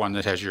to wear one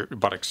that has your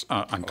buttocks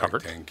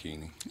uncovered. I like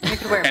tankini. You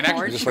could wear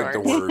board just shorts.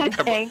 like the word.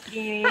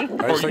 Tankini.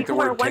 I just like the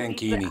word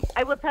tankini.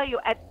 I will tell you,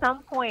 at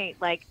some point,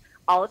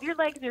 all of your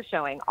legs are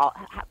showing,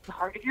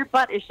 part of your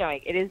butt is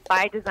showing. It is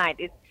by design.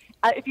 It's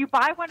if you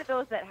buy one of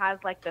those that has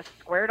the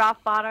squared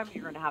off bottom,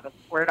 you're going to have a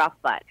squared off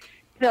butt.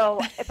 So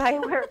if I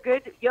wear a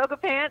good yoga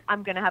pant,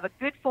 I'm going to have a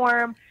good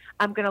form.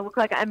 I'm going to look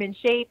like I'm in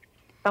shape.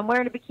 If I'm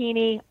wearing a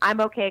bikini,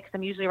 I'm okay because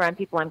I'm usually around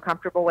people I'm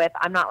comfortable with.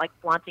 I'm not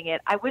flaunting it.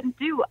 I wouldn't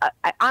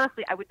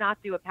honestly, I would not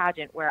do a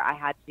pageant where I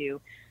had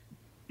to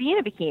be in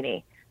a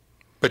bikini.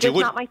 But it's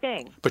not my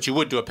thing. But you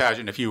would do a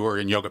pageant if you were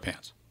in yoga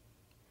pants.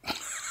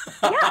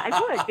 Yeah,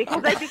 I would,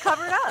 because I'd be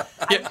covered up.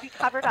 I'd be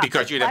covered up.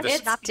 Because you'd have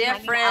this. Not be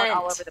hanging out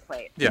all over the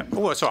place. Yeah.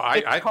 Well, so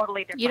I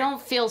totally different. You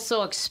don't feel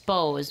so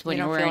exposed when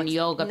you're wearing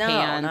yoga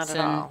pants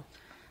and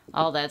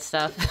all that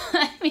stuff.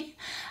 I mean,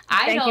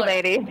 Thank you,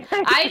 lady.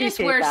 I just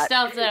wear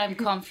stuff that I'm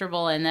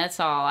comfortable in. That's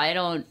all. I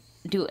don't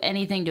do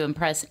anything to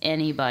impress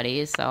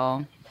anybody.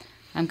 So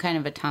I'm kind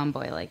of a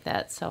tomboy like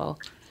that. So.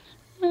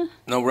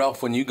 No,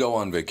 Ralph, when you go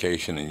on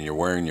vacation and you're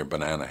wearing your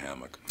banana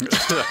hammock.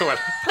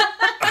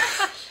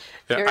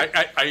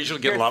 I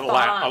usually get a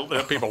lot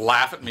of people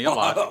laugh at me a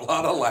lot. A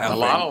lot of laughing. A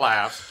lot of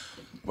laughs.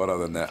 But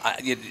other than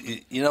that,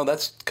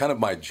 that's kind of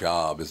my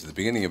job. Is at the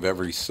beginning of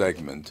every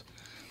segment,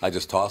 I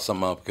just toss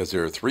them up because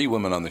there are 3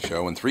 women on the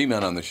show and 3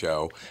 men on the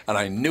show, and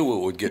I knew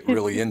it would get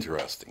really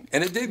interesting.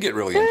 And it did get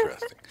really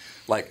interesting.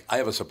 I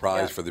have a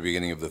surprise for the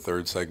beginning of the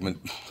 3rd segment.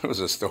 There was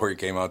a story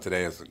came out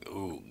today. I was like,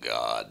 oh,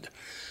 God.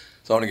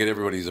 So I want to get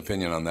everybody's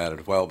opinion on that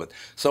as well. But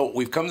so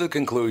we've come to the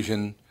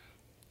conclusion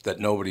that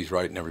nobody's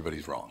right and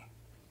everybody's wrong.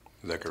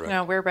 Is that correct?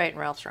 No, we're right and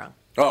Ralph's wrong.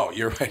 Oh,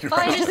 you're right. Well,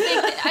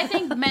 I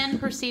think men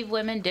perceive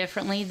women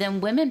differently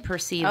than women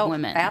perceive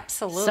women.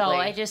 Absolutely. So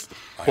I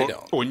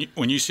don't.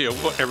 When you see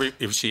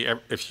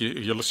if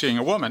you're seeing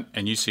a woman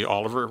and you see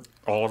all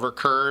of her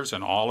curves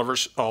and all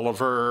of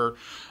her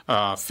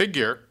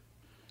figure,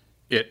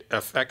 it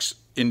affects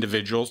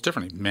individuals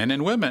differently. Men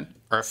and women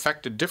are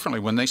affected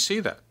differently when they see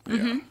that.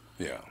 Mm-hmm.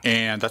 Yeah.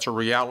 And that's a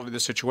reality of the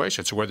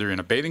situation. So whether you're in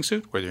a bathing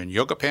suit, whether you're in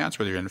yoga pants,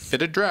 whether you're in a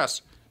fitted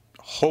dress,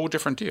 whole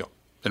different deal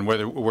than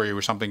where you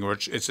were something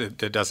which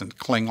it doesn't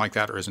cling like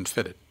that or isn't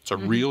fitted. It's a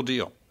real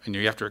deal, and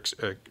you have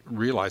to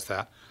realize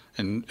that.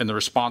 And the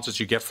responses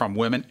you get from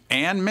women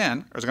and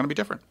men are going to be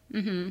different.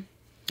 Mm-hmm.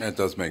 That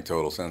does make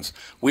total sense.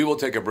 We will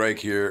take a break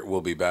here.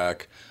 We'll be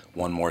back.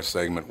 One more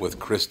segment with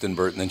Kristen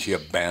Burt, and then she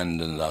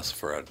abandoned us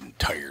for an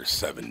entire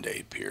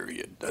 7-day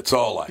period. That's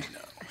all I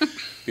know.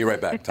 Be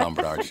right back. Tom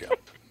Bernard Show.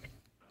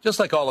 Just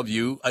like all of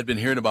you, I'd been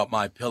hearing about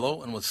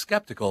MyPillow and was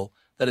skeptical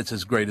that it's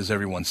as great as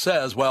everyone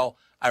says. Well,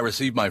 I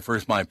received my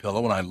first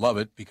MyPillow, and I love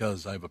it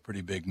because I have a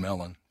pretty big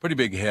melon, pretty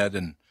big head,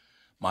 and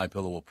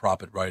MyPillow will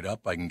prop it right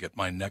up. I can get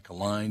my neck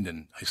aligned,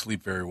 and I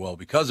sleep very well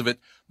because of it.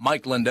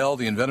 Mike Lindell,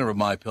 the inventor of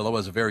MyPillow,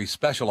 has a very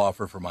special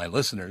offer for my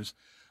listeners.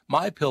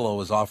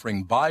 MyPillow is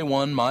offering buy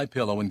one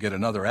MyPillow and get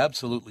another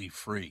absolutely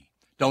free.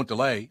 Don't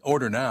delay.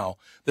 Order now.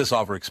 This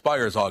offer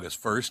expires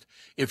August 1st.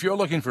 If you're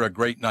looking for a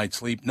great night's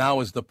sleep, now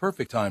is the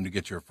perfect time to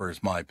get your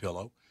first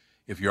MyPillow.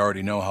 If you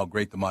already know how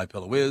great the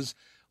MyPillow is,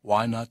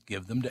 why not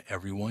give them to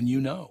everyone you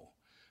know?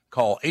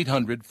 Call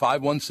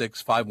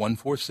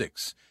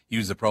 800-516-5146.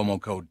 Use the promo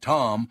code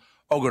TOM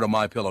or go to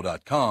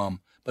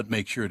MyPillow.com, but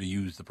make sure to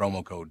use the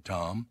promo code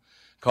TOM.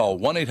 Call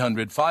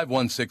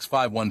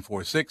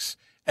 1-800-516-5146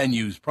 and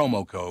use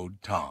promo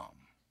code TOM.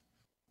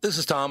 This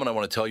is Tom, and I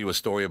want to tell you a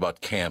story about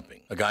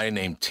camping. A guy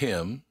named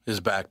Tim, his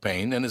back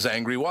pain, and his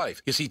angry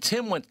wife. You see,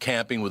 Tim went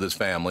camping with his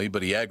family,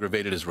 but he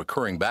aggravated his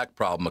recurring back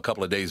problem a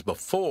couple of days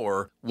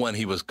before when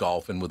he was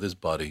golfing with his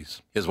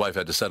buddies. His wife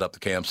had to set up the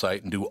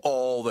campsite and do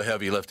all the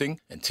heavy lifting,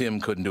 and Tim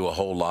couldn't do a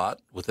whole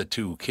lot with the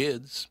 2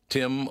 kids.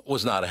 Tim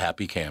was not a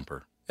happy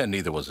camper. And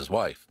neither was his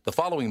wife. The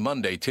following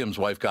Monday, Tim's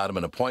wife got him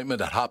an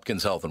appointment at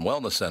Hopkins Health and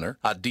Wellness Center,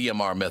 a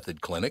DMR Method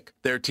clinic.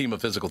 Their team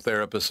of physical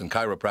therapists and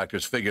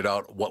chiropractors figured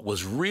out what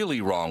was really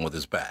wrong with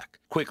his back,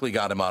 quickly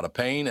got him out of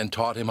pain, and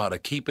taught him how to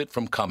keep it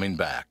from coming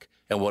back.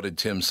 And what did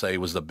Tim say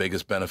was the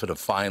biggest benefit of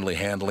finally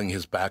handling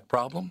his back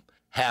problem?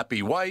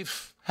 Happy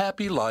wife,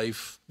 happy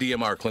life.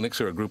 DMR clinics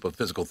are a group of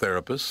physical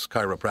therapists,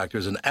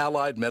 chiropractors, and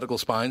allied medical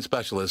spine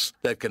specialists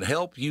that can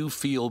help you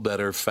feel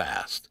better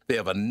fast. They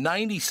have a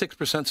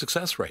 96%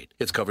 success rate.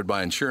 It's covered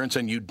by insurance,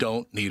 and you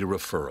don't need a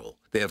referral.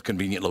 They have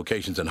convenient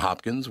locations in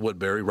Hopkins,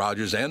 Woodbury,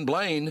 Rogers, and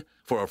Blaine.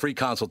 For a free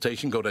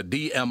consultation, go to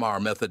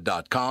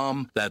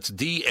dmrmethod.com. That's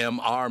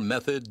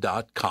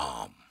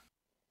dmrmethod.com.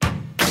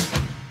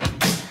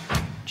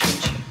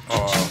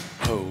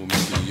 Oh,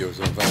 Mickey, you're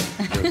so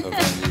fine. You're so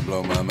fine, you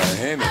blow my mind.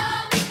 Hey, Mickey.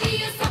 Oh, Mickey,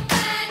 you're so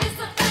fine. You're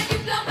so fine, you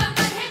blow my mind.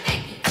 Hey,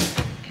 Mickey.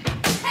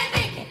 Hey,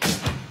 Mickey.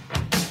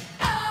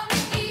 Oh,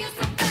 Mickey, you're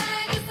so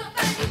fine. You're so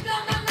fine, you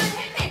blow my mind.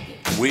 Hey,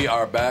 Mickey. We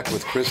are back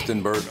with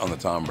Kristen Burt on the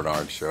Tom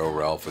Bernard Show.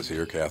 Ralph is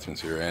here,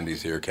 Catherine's here,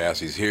 Andy's here,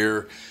 Cassie's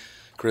here,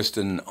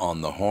 Kristen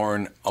on the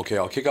horn. Okay,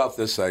 I'll kick off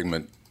this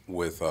segment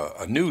with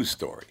a news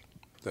story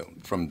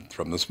from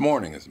this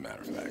morning, as a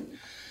matter of fact.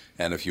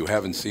 And if you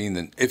have seen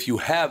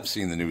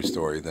the news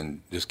story,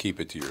 then just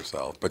keep it to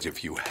yourself. But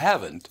if you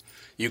haven't,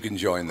 you can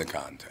join the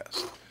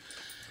contest.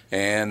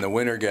 And the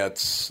winner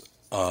gets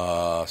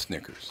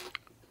Snickers.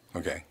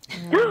 Okay.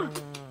 Are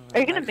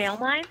you going to mail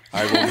mine?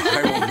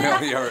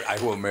 I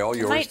will mail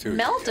yours might too. Might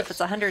melt if it's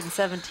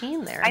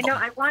 117 there. I know.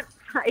 I want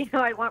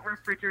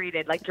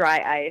refrigerated, like dry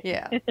ice.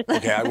 Yeah.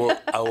 Okay. I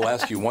will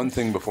ask you one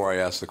thing before I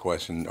ask the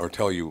question, or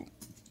tell you.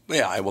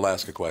 Yeah, I will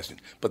ask a question.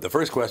 But the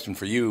first question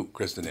for you,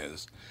 Kristen,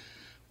 is: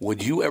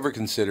 would you ever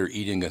consider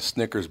eating a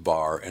Snickers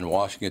bar and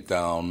washing it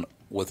down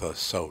with a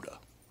soda?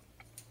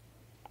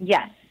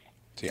 Yes.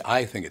 See,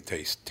 I think it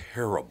tastes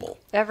terrible.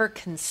 Ever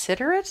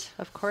consider it?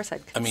 Of course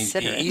I'd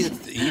consider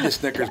it. Eat a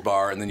Snickers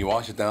bar and then you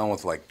wash it down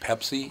with, like,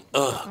 Pepsi.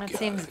 Ugh, That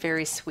seems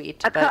very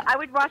sweet. I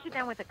would wash it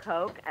down with a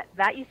Coke.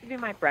 That used to be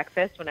my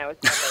breakfast when I was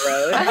on the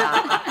road.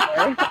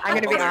 I'm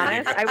going to be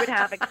honest. I would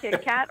have a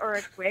Kit Kat or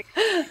a Twix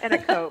and a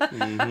Coke.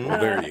 Mm-hmm. Well,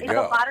 there you it's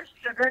go. a lot of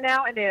sugar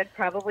now, and I'd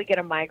probably get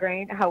a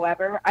migraine.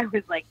 However, I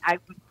was like, I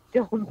would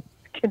still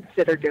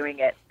consider doing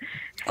it.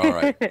 All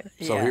right.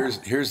 So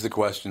here's the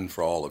question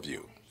for all of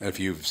you. If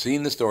you've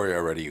seen the story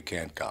already, you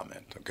can't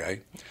comment,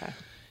 okay? Okay.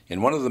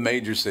 In one of the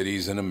major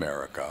cities in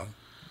America,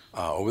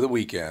 over the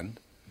weekend,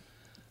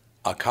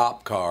 a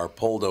cop car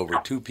pulled over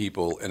 2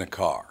 people in a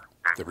car.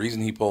 The reason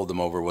he pulled them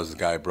over was the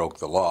guy broke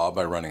the law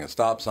by running a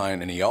stop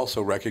sign, and he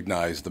also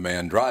recognized the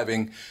man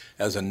driving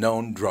as a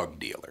known drug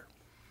dealer,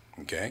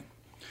 okay?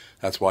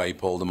 That's why he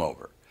pulled him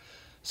over.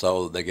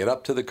 So they get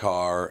up to the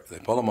car, they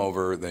pull him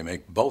over, they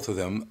make both of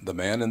them, the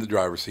man in the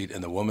driver's seat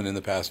and the woman in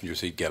the passenger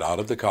seat, get out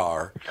of the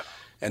car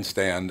and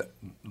stand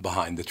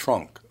behind the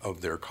trunk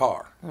of their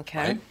car. Okay.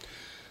 Right?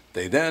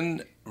 They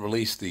then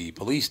release the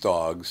police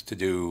dogs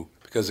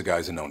because the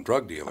guy's a known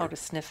drug dealer. Oh, to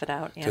sniff it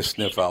out. Yeah. To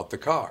sniff out the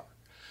car.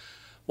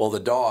 Well, the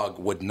dog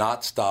would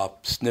not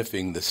stop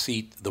sniffing the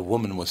seat the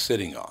woman was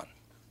sitting on.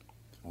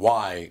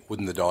 Why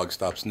wouldn't the dog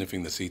stop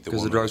sniffing the seat the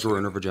woman was sitting on? Because the drugs were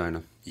in her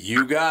vagina.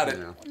 You got it.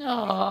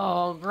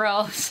 Oh,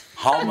 gross.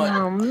 How much?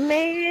 Oh,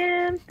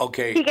 man.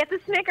 Okay. He gets a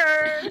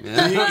Snickers.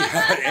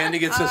 Andy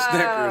gets a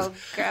Snickers. Oh,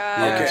 God.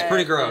 Yeah, it's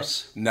pretty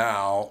gross.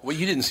 Now,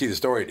 you didn't see the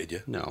story, did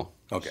you? No.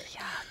 Okay.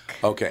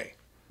 Yuck. Okay.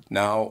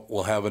 Now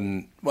we'll have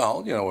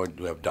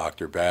we have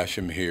Dr.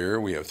 Basham here.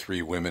 We have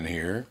 3 women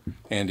here.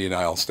 Andy and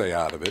I'll stay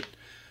out of it.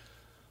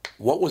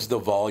 What was the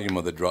volume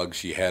of the drugs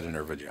she had in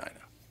her vagina?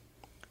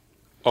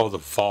 Oh, the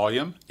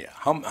volume? Yeah.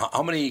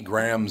 How many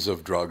grams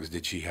of drugs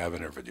did she have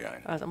in her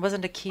vagina? It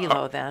wasn't a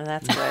kilo then.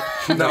 That's good.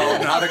 No,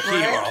 not a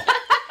kilo.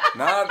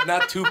 Not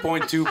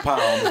 2.2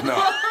 pounds.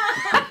 No.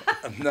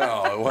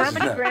 No, it How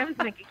wasn't. many grams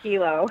make a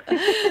kilo?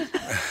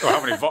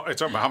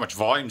 It's about how much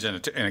volume's in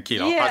a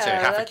kilo. Yeah, I'd say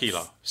half a that's-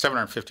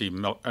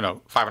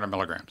 kilo. 500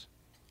 milligrams.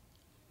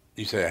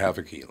 You say a half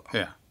a kilo.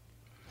 Yeah.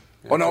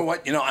 Oh, no,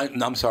 what?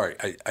 I'm sorry.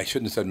 I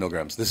shouldn't have said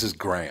milligrams. This is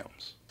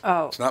grams.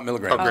 Oh. It's not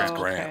milligrams. Oh, It's okay.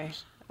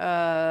 grams.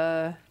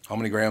 How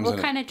many grams What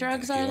in kind it? of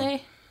drugs are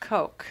they?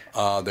 Coke.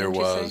 There Didn't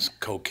you was say?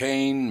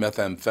 cocaine,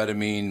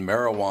 methamphetamine,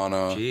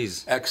 marijuana,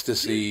 Jeez.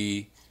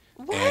 ecstasy,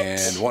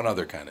 and one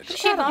other kind of drug.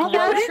 She have a whole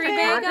grocery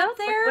bag up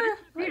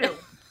there?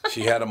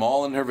 She had them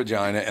all in her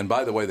vagina. And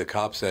by the way, the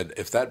cop said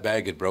if that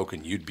bag had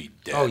broken, you'd be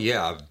dead. Oh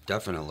yeah,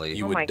 definitely.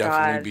 You Oh would my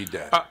definitely God. be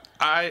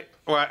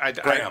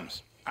dead.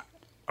 Grams.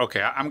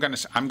 Okay, I'm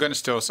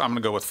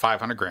gonna go with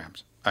 500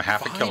 grams, a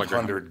half a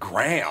kilogram, 500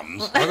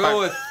 grams. I'll go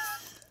with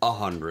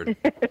 100.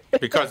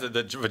 because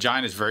the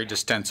vagina is very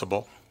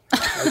distensible.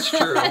 That's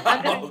true.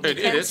 It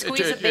is.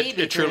 Squeeze a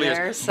baby It truly through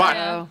there, is.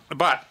 so-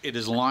 But it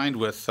is lined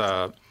with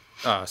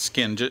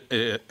skin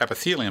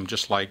epithelium,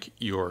 just like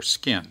your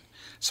skin.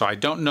 So I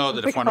don't know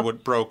that if one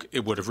would broke,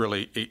 it would have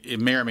really. It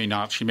may or may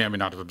not. She may or may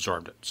not have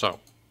absorbed it. So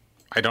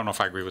I don't know if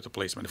I agree with the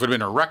policeman. If it had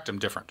been a rectum,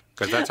 different,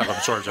 because that's how it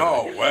absorbs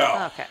everything. Oh,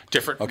 well. Okay.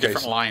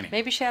 Different lining.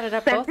 Maybe she had it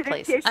up both Sensitive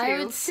places. tissue. I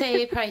would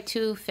say probably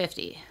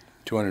 250.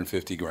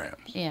 250 grams.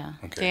 Yeah.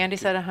 Okay. Andy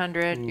said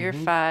 100. You're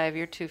 5.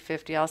 You're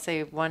 250. I'll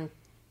say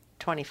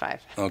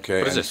 125. Okay.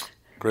 What is and this?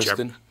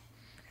 Kristen?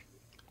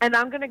 And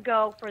I'm going to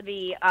go for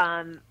the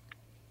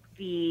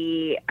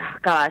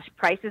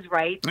Price is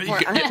Right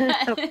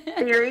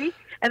theory.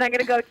 And I'm going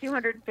to go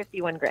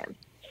 251 grams.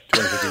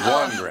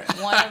 251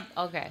 grams.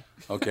 Okay.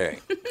 Okay.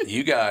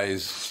 You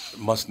guys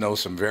must know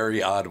some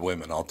very odd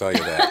women, I'll tell you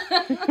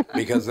that.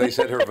 Because they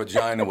said her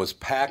vagina was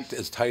packed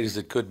as tight as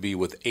it could be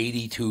with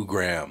 82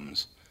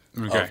 grams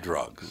of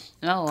drugs.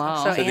 Oh,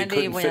 wow. So So they Andy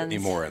couldn't wins. fit any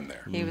more in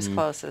there. He was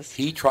closest.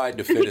 He tried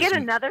to Did fit you get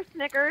his... another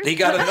Snickers? He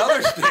got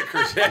another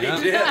Snickers. Yeah,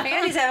 he did.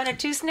 Andy's having a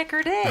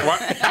 2-Snicker day.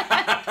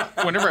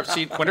 Whenever I've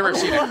seen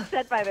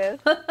Upset by this.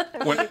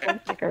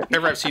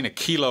 whenever I've seen a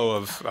kilo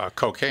of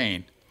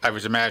cocaine, I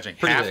was imagining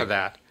Pretty half big. of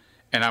that,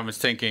 and I was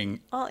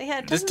thinking, Well, yeah,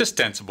 it this is doesn't.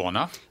 distensible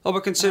enough. Oh,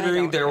 but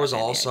considering don't there was have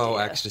any also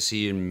idea.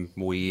 ecstasy and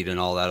weed and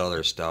all that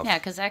other stuff. Yeah,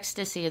 because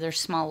ecstasy, they're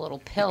small little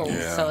pills,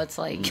 Yeah. so it's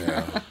like.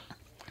 Yeah.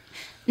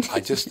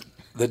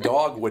 The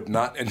dog would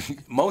not, and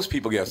most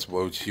people guess,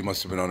 well, she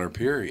must have been on her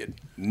period.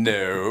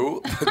 No,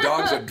 the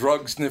dog's a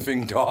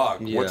drug-sniffing dog.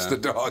 What's Yeah. the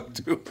dog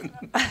doing?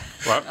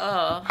 Well,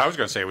 I was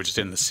going to say it was just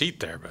in the seat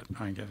there, but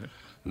I get it.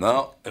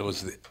 No, it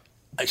was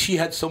she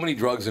had so many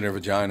drugs in her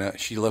vagina,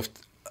 she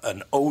left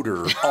an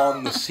odor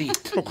on the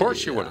seat. Of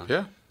course you would have,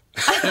 yeah.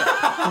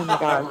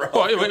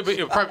 Well,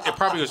 it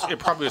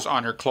probably was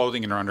on her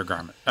clothing and her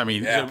undergarment. I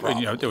mean, Yeah,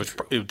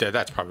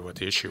 that's probably what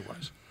the issue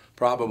was.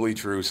 Probably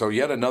true. So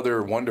yet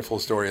another wonderful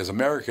story as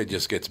America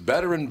just gets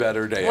better and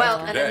better day Well,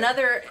 after and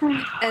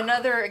day.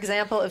 another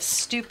example of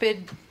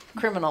stupid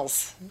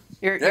criminals.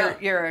 You're a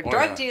Why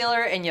drug not?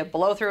 dealer and you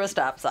blow through a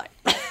stop sign.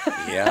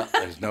 Yeah,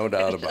 there's no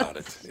doubt about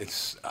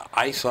it.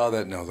 I saw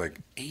that and I was like,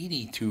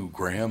 82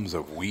 grams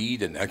of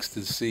weed and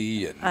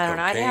ecstasy and I don't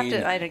know.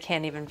 cocaine. I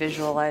can't even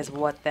visualize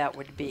what that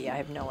would be. I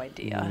have no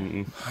idea.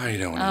 I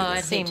don't Oh, either.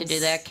 I'd hate to do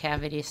Seems- that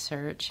cavity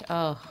search.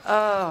 Oh.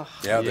 Oh,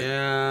 Yeah,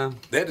 Yeah.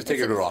 they had to take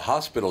her to a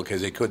hospital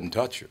because they couldn't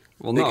touch her.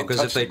 Well, They no, could because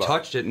if touch they the body,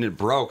 touched it and it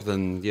broke,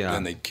 then yeah.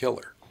 then they'd kill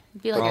her.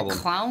 It'd be like Problem. a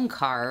clown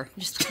car.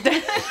 Just pulling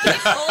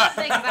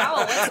things out.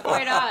 What's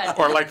going on?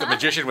 Or like the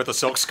magician with the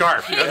silk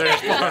scarf. You know, they're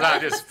just pulling it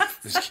out, just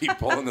Just keep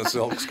pulling the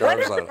silk What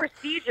scarves is the out.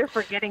 procedure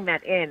for getting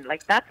that in?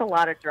 Like, that's a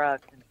lot of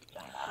drugs.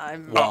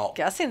 I'm Well-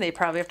 guessing they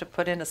probably have to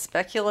put in a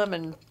speculum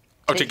and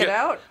to take get it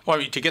out. Well, I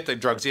mean, to get the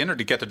drugs in or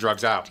to get the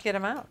drugs out. Get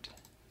them out.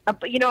 But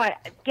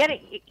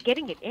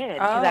getting it in,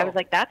 because I was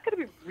like, that's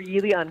going to be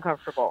really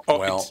uncomfortable. Oh,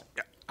 Well-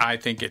 I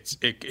think it.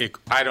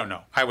 I don't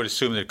know. I would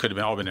assume that it could have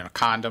been all been in a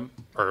condom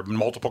or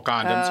multiple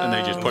condoms, and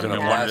they just put them in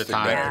in a one at a plastic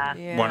time.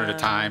 bag. One at a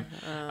time.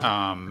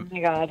 Oh my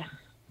God.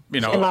 You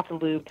And know, off the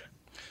lube.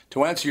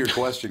 To answer your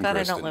question, Glad I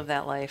Kristen, don't live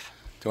that life.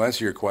 to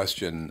answer your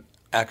question,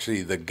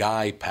 actually the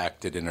guy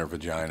packed it in her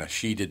vagina.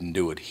 She didn't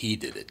do it. He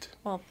did it.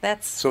 Well,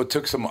 that's So it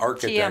took some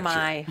architecture.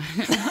 TMI.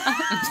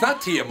 It's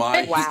not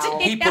TMI. Wow.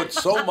 He put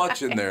so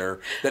much in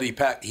there that he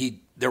packed.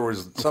 There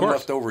was some course.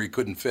 left over he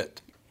couldn't fit.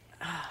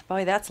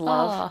 Boy, that's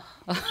love.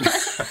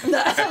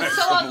 That sounds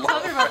so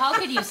uncomfortable. How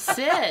could you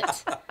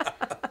sit?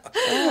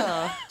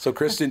 So,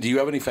 Kristen, do you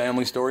have any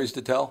family stories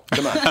to tell?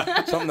 Come on,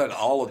 something that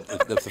all of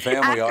the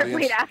family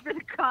audience.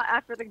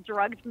 After the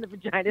drugs and the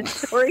vagina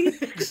stories,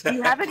 do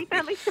you have any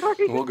family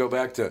stories?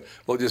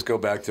 We'll just go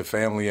back to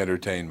family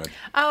entertainment.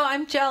 Oh,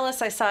 I'm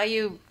jealous. I saw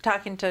you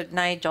talking to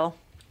Nigel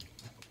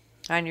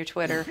on your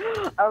Twitter.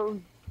 Oh,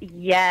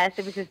 Yes,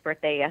 it was his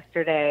birthday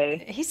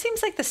yesterday. He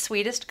seems like the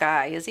sweetest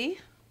guy, is he?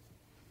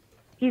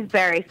 He's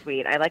very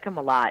sweet. I like him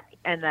a lot.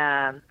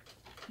 And,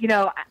 you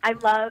know, I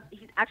love,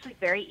 he's actually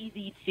very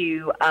easy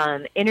to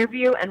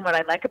interview. And what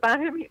I like about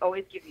him, he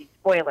always gives you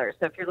spoilers.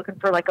 So if you're looking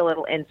for like a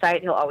little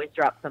insight, he'll always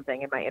drop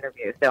something in my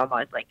interview. So I'm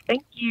always like,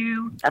 thank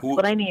you. That's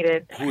what I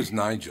needed. Who is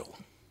Nigel?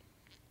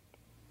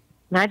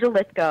 Nigel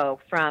Lithgow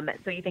from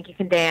So You Think You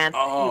Can Dance.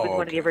 Oh, he was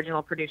one of the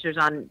original producers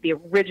on the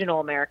original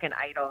American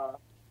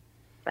Idol.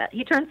 But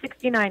he turned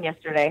 69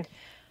 yesterday.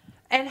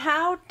 And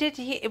how did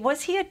he,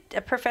 was he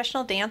a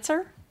professional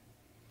dancer?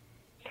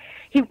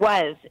 He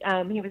was.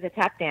 He was a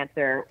tap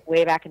dancer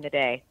way back in the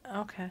day.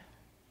 Okay.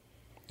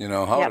 You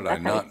know, how Yeah, did I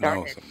that's how not he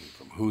know started. something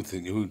from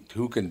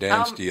Who Can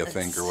Dance, do you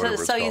think, or whatever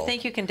it's So called? You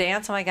Think You Can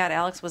Dance? Oh my God,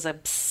 Alex was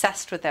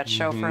obsessed with that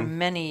show for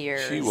many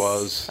years. She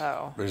was.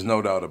 So There's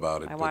no doubt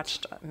about it. I but,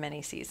 watched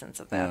many seasons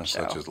of that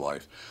show. Such is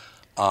life.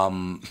 How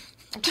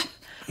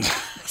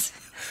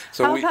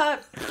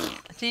about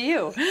do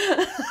you?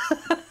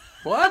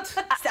 What?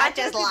 Such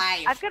is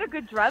life. I've got a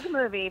good drug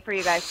movie for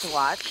you guys to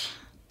watch.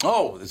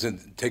 Oh, does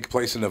it take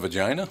place in a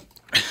vagina?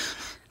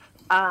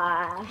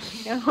 No.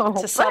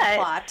 It's a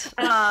subplot.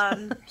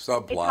 It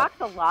Subplot.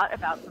 talks a lot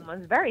about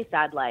someone's very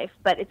sad life,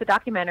 but it's a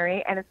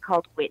documentary, and it's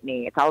called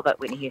Whitney. It's all about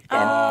Whitney Houston.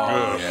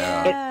 Oh,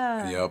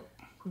 yeah. Yep.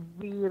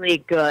 Really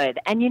good.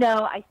 And, you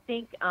know, I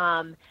think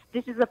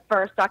this is the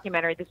first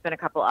documentary. There's been a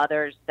couple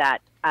others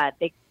that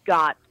they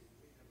got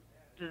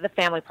the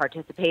family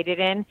participated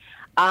in.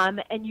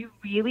 And you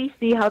really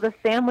see how the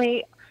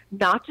family,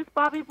 not just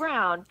Bobby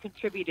Brown,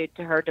 contributed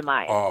to her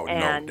demise. Oh,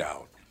 and no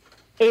doubt.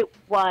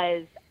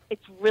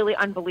 It's really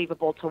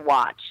unbelievable to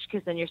watch,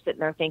 because then you're sitting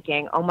there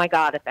thinking, oh my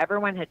God, if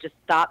everyone had just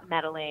stopped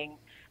meddling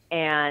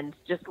and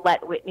just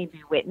let Whitney be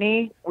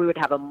Whitney, we would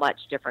have a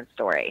much different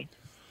story.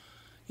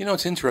 You know,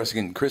 it's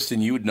interesting, and Kristen,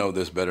 you would know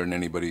this better than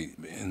anybody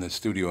in the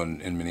studio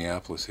in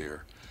Minneapolis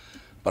here.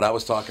 But I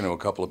was talking to a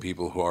couple of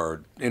people who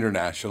are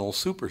international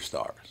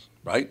superstars,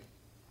 right?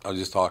 I was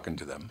just talking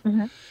to them.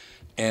 Mm-hmm.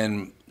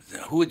 And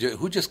who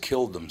just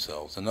killed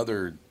themselves?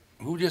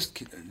 Who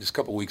just a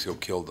couple of weeks ago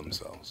killed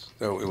themselves?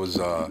 So it was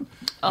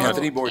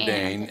Anthony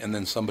Bourdain and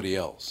then somebody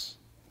else.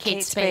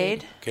 Kate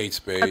Spade. Kate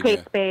Spade. Oh,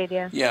 Kate Spade,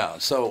 yeah. Yeah,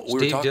 so we were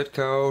Steve talking.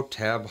 Ditko,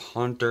 Tab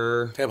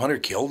Hunter. Tab Hunter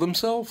killed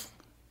himself?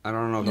 I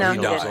don't know if No, he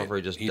he killed didn't. himself or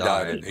he just He died.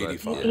 died at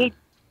but 85. yeah.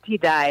 He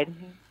died.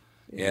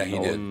 Yeah, he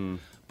did.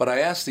 But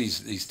I asked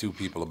these two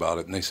people about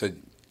it, and they said,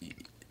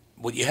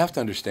 what you have to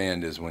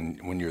understand is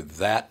when you're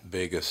that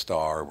big a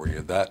star, where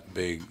you're that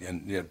big,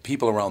 and you know,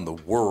 people around the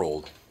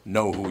world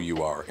know who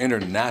you are,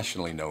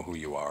 internationally know who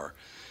you are,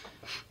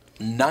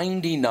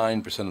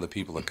 99% of the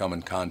people that come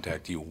in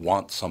contact you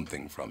want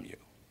something from you.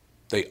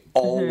 They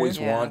always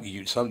want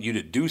you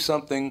to do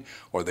something,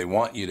 or they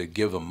want you to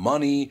give them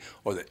money,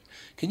 or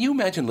can you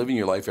imagine living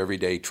your life every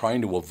day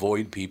trying to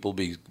avoid people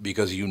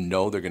because you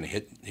know they're going to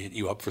hit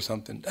you up for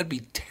something? That'd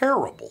be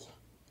terrible.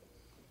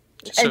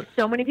 And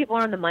so many people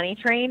are on the money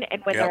train,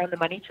 and when they're on the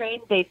money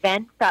train, they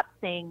then stop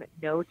saying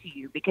no to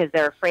you because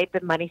they're afraid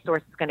the money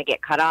source is going to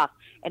get cut off.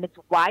 And it's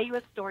why you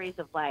have stories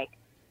of like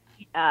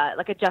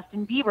a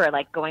Justin Bieber,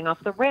 like going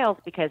off the rails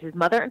because his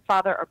mother and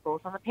father are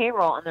both on the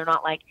payroll, and they're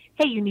not like,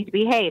 hey, you need to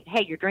behave.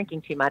 Hey, you're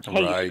drinking too much.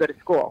 Hey, you should go to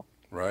school.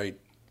 Right.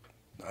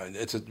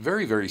 It's a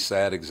very, very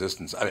sad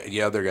existence. They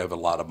have a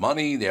lot of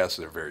money. Yes,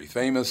 they're very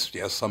famous.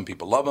 Yes, some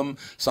people love them.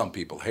 Some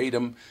people hate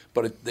them.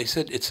 But they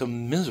said it's a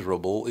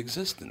miserable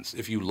existence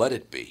if you let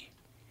it be.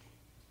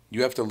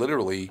 You have to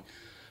literally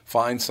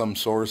find some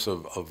source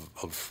of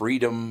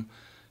freedom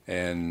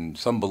and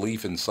some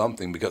belief in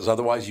something, because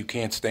otherwise you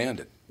can't stand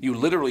it. You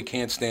literally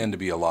can't stand to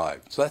be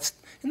alive. So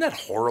isn't that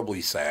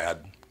horribly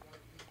sad?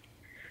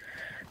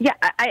 Yeah,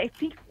 I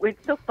think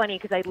it's so funny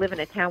because I live in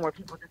a town where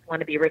people just want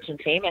to be rich and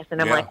famous, and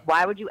I'm like,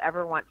 why would you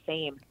ever want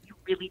fame? You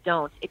really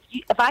don't.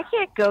 If I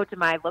can't go to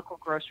my local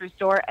grocery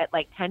store at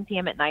like 10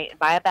 p.m. at night and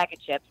buy a bag of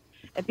chips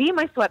and be in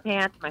my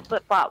sweatpants, my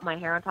flip-flop, my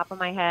hair on top of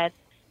my head,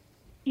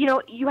 you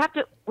know, you have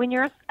to, when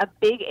you're a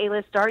big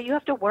A-list star, you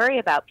have to worry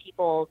about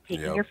people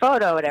taking your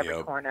photo at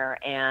every corner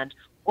and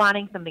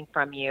wanting something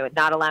from you and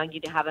not allowing you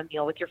to have a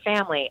meal with your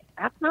family.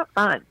 That's not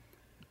fun.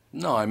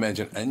 No, I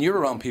imagine. And you're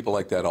around people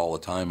like that all the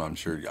time, I'm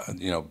sure.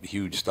 You know,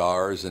 huge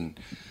stars, and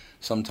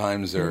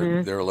sometimes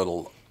they're a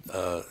little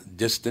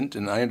distant,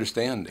 and I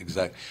understand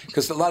exactly.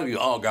 Because a lot of you,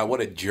 oh, God, what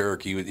a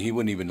jerk. He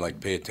wouldn't even, like,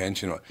 pay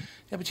attention.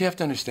 Yeah, but you have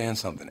to understand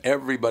something.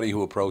 Everybody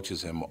who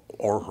approaches him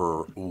or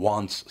her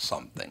wants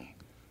something.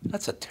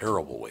 That's a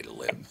terrible way to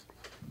live.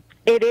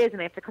 It is,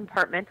 and they have to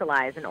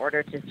compartmentalize in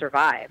order to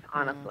survive,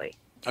 honestly.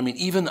 I mean,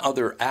 even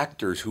other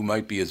actors who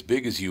might be as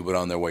big as you but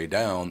on their way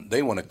down,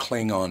 they want to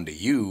cling on to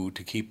you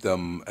to keep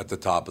them at the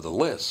top of the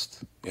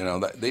list. You know,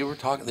 they were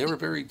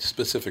very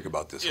specific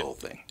about this whole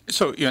thing.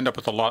 So you end up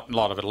with a lot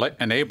of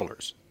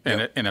enablers,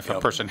 and if a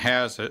person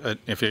has,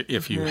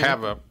 if you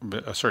have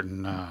a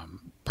certain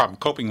problem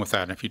coping with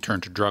that, and if you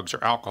turn to drugs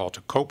or alcohol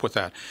to cope with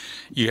that,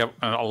 you have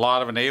a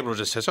lot of enablers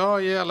that says, oh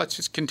yeah, let's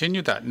just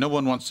continue that. No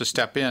one wants to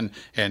step in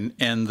and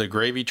end the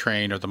gravy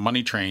train or the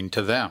money train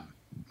to them.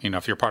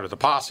 If you're part of the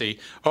posse,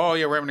 oh,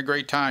 yeah, we're having a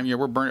great time. Yeah,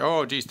 we're burning.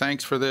 Oh, geez,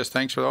 thanks for this.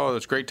 Thanks for,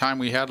 it's a great time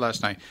we had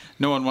last night.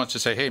 No one wants to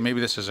say, hey,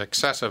 maybe this is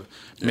excessive.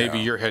 Maybe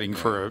you're heading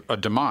for a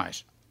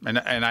demise.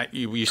 And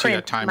you see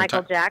that time Michael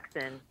and time.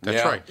 Jackson.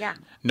 That's right. Yeah.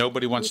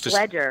 Nobody wants Heath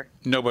Ledger.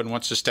 Nobody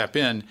wants to step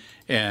in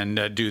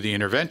and do the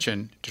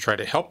intervention to try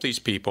to help these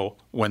people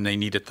when they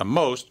need it the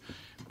most,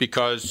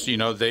 because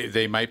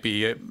they might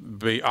be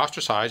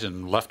ostracized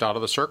and left out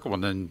of the circle,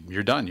 and then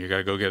you're done. You got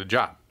to go get a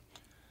job.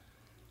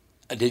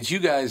 Did you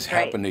guys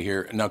happen to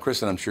hear? Now,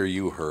 Kristen, I'm sure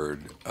you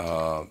heard.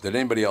 Did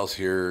anybody else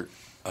hear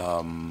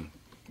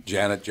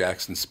Janet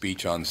Jackson's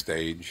speech on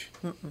stage?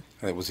 Mm-mm.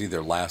 It was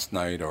either last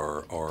night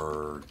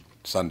or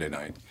Sunday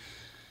night.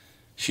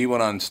 She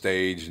went on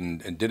stage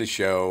and did a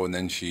show, and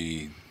then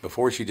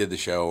before she did the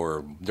show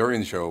or during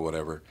the show or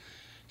whatever,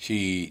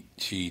 she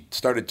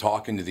started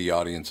talking to the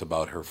audience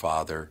about her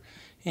father.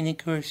 And of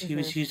course, she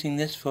was using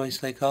this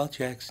voice like all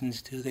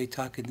Jacksons do. They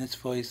talk in this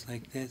voice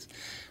like this.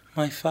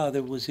 My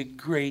father was a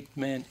great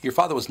man. Your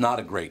father was not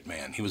a great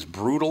man. He was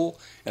brutal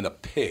and a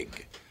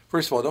pig.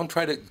 First of all, don't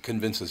try to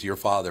convince us your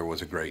father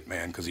was a great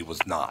man, because he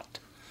was not.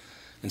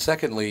 And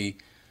secondly,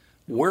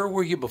 where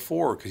were you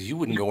before? Because you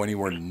wouldn't go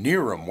anywhere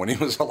near him when he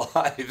was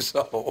alive.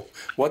 So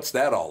what's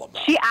that all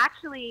about? She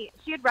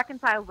had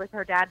reconciled with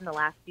her dad in the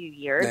last few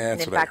years. That's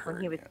and in what I fact, heard,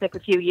 when he was sick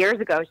a few years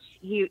ago,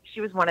 she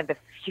was one of the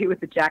few of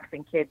the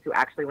Jackson kids who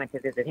actually went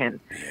to visit him.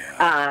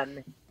 Yeah.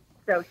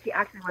 So she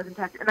actually was in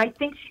touch. And I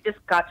think she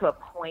just got to a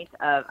point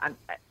of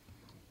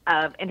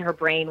in her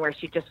brain where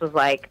she just was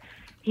like,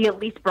 he at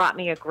least brought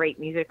me a great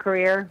music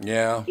career.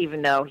 Yeah.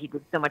 Even though he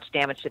did so much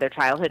damage to their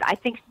childhood. I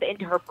think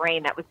into her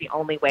brain that was the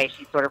only way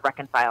she sort of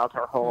reconciled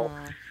her whole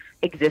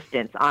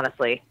existence,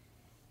 honestly.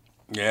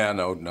 Yeah,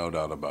 no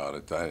doubt about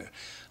it.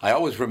 I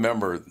always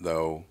remember,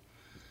 though,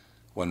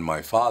 when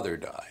my father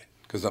died,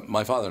 because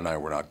my father and I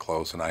were not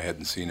close, and I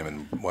hadn't seen him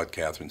in,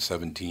 Catherine,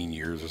 17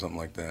 years or something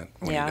like that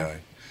when he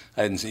died.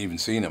 I hadn't even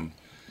seen him.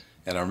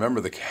 And I remember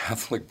the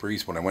Catholic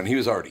priest when I went. He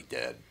was already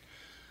dead.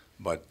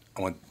 But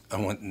I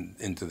went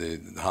into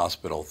the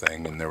hospital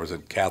thing, and there was a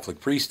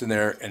Catholic priest in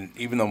there. And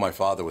even though my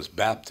father was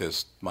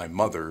Baptist, my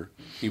mother,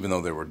 even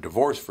though they were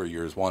divorced for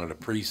years, wanted a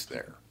priest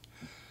there.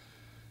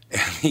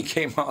 And he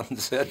came out and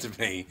said to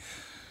me,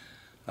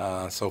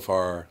 so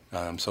far,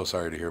 I'm so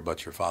sorry to hear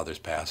about your father's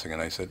passing.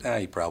 And I said,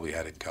 he probably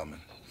had it coming.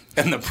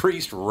 And the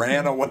priest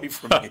ran away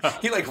from me.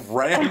 He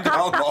ran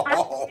down the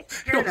hall.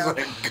 He was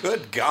like,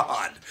 good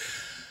God.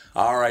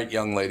 All right,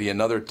 young lady,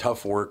 another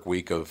tough work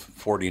week of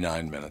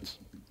 49 minutes.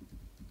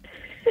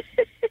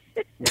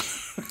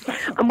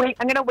 I'm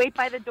going to wait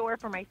by the door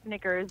for my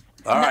Snickers.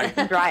 All right.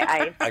 Some dry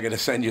ice. I'm going to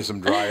send you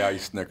some dry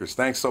ice Snickers.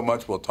 Thanks so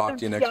much. We'll talk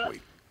to you next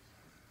week.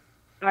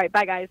 All right.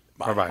 Bye, guys.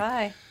 Bye-bye.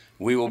 Bye.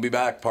 We will be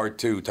back, part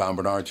 2, Tom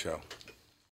Bernard Show.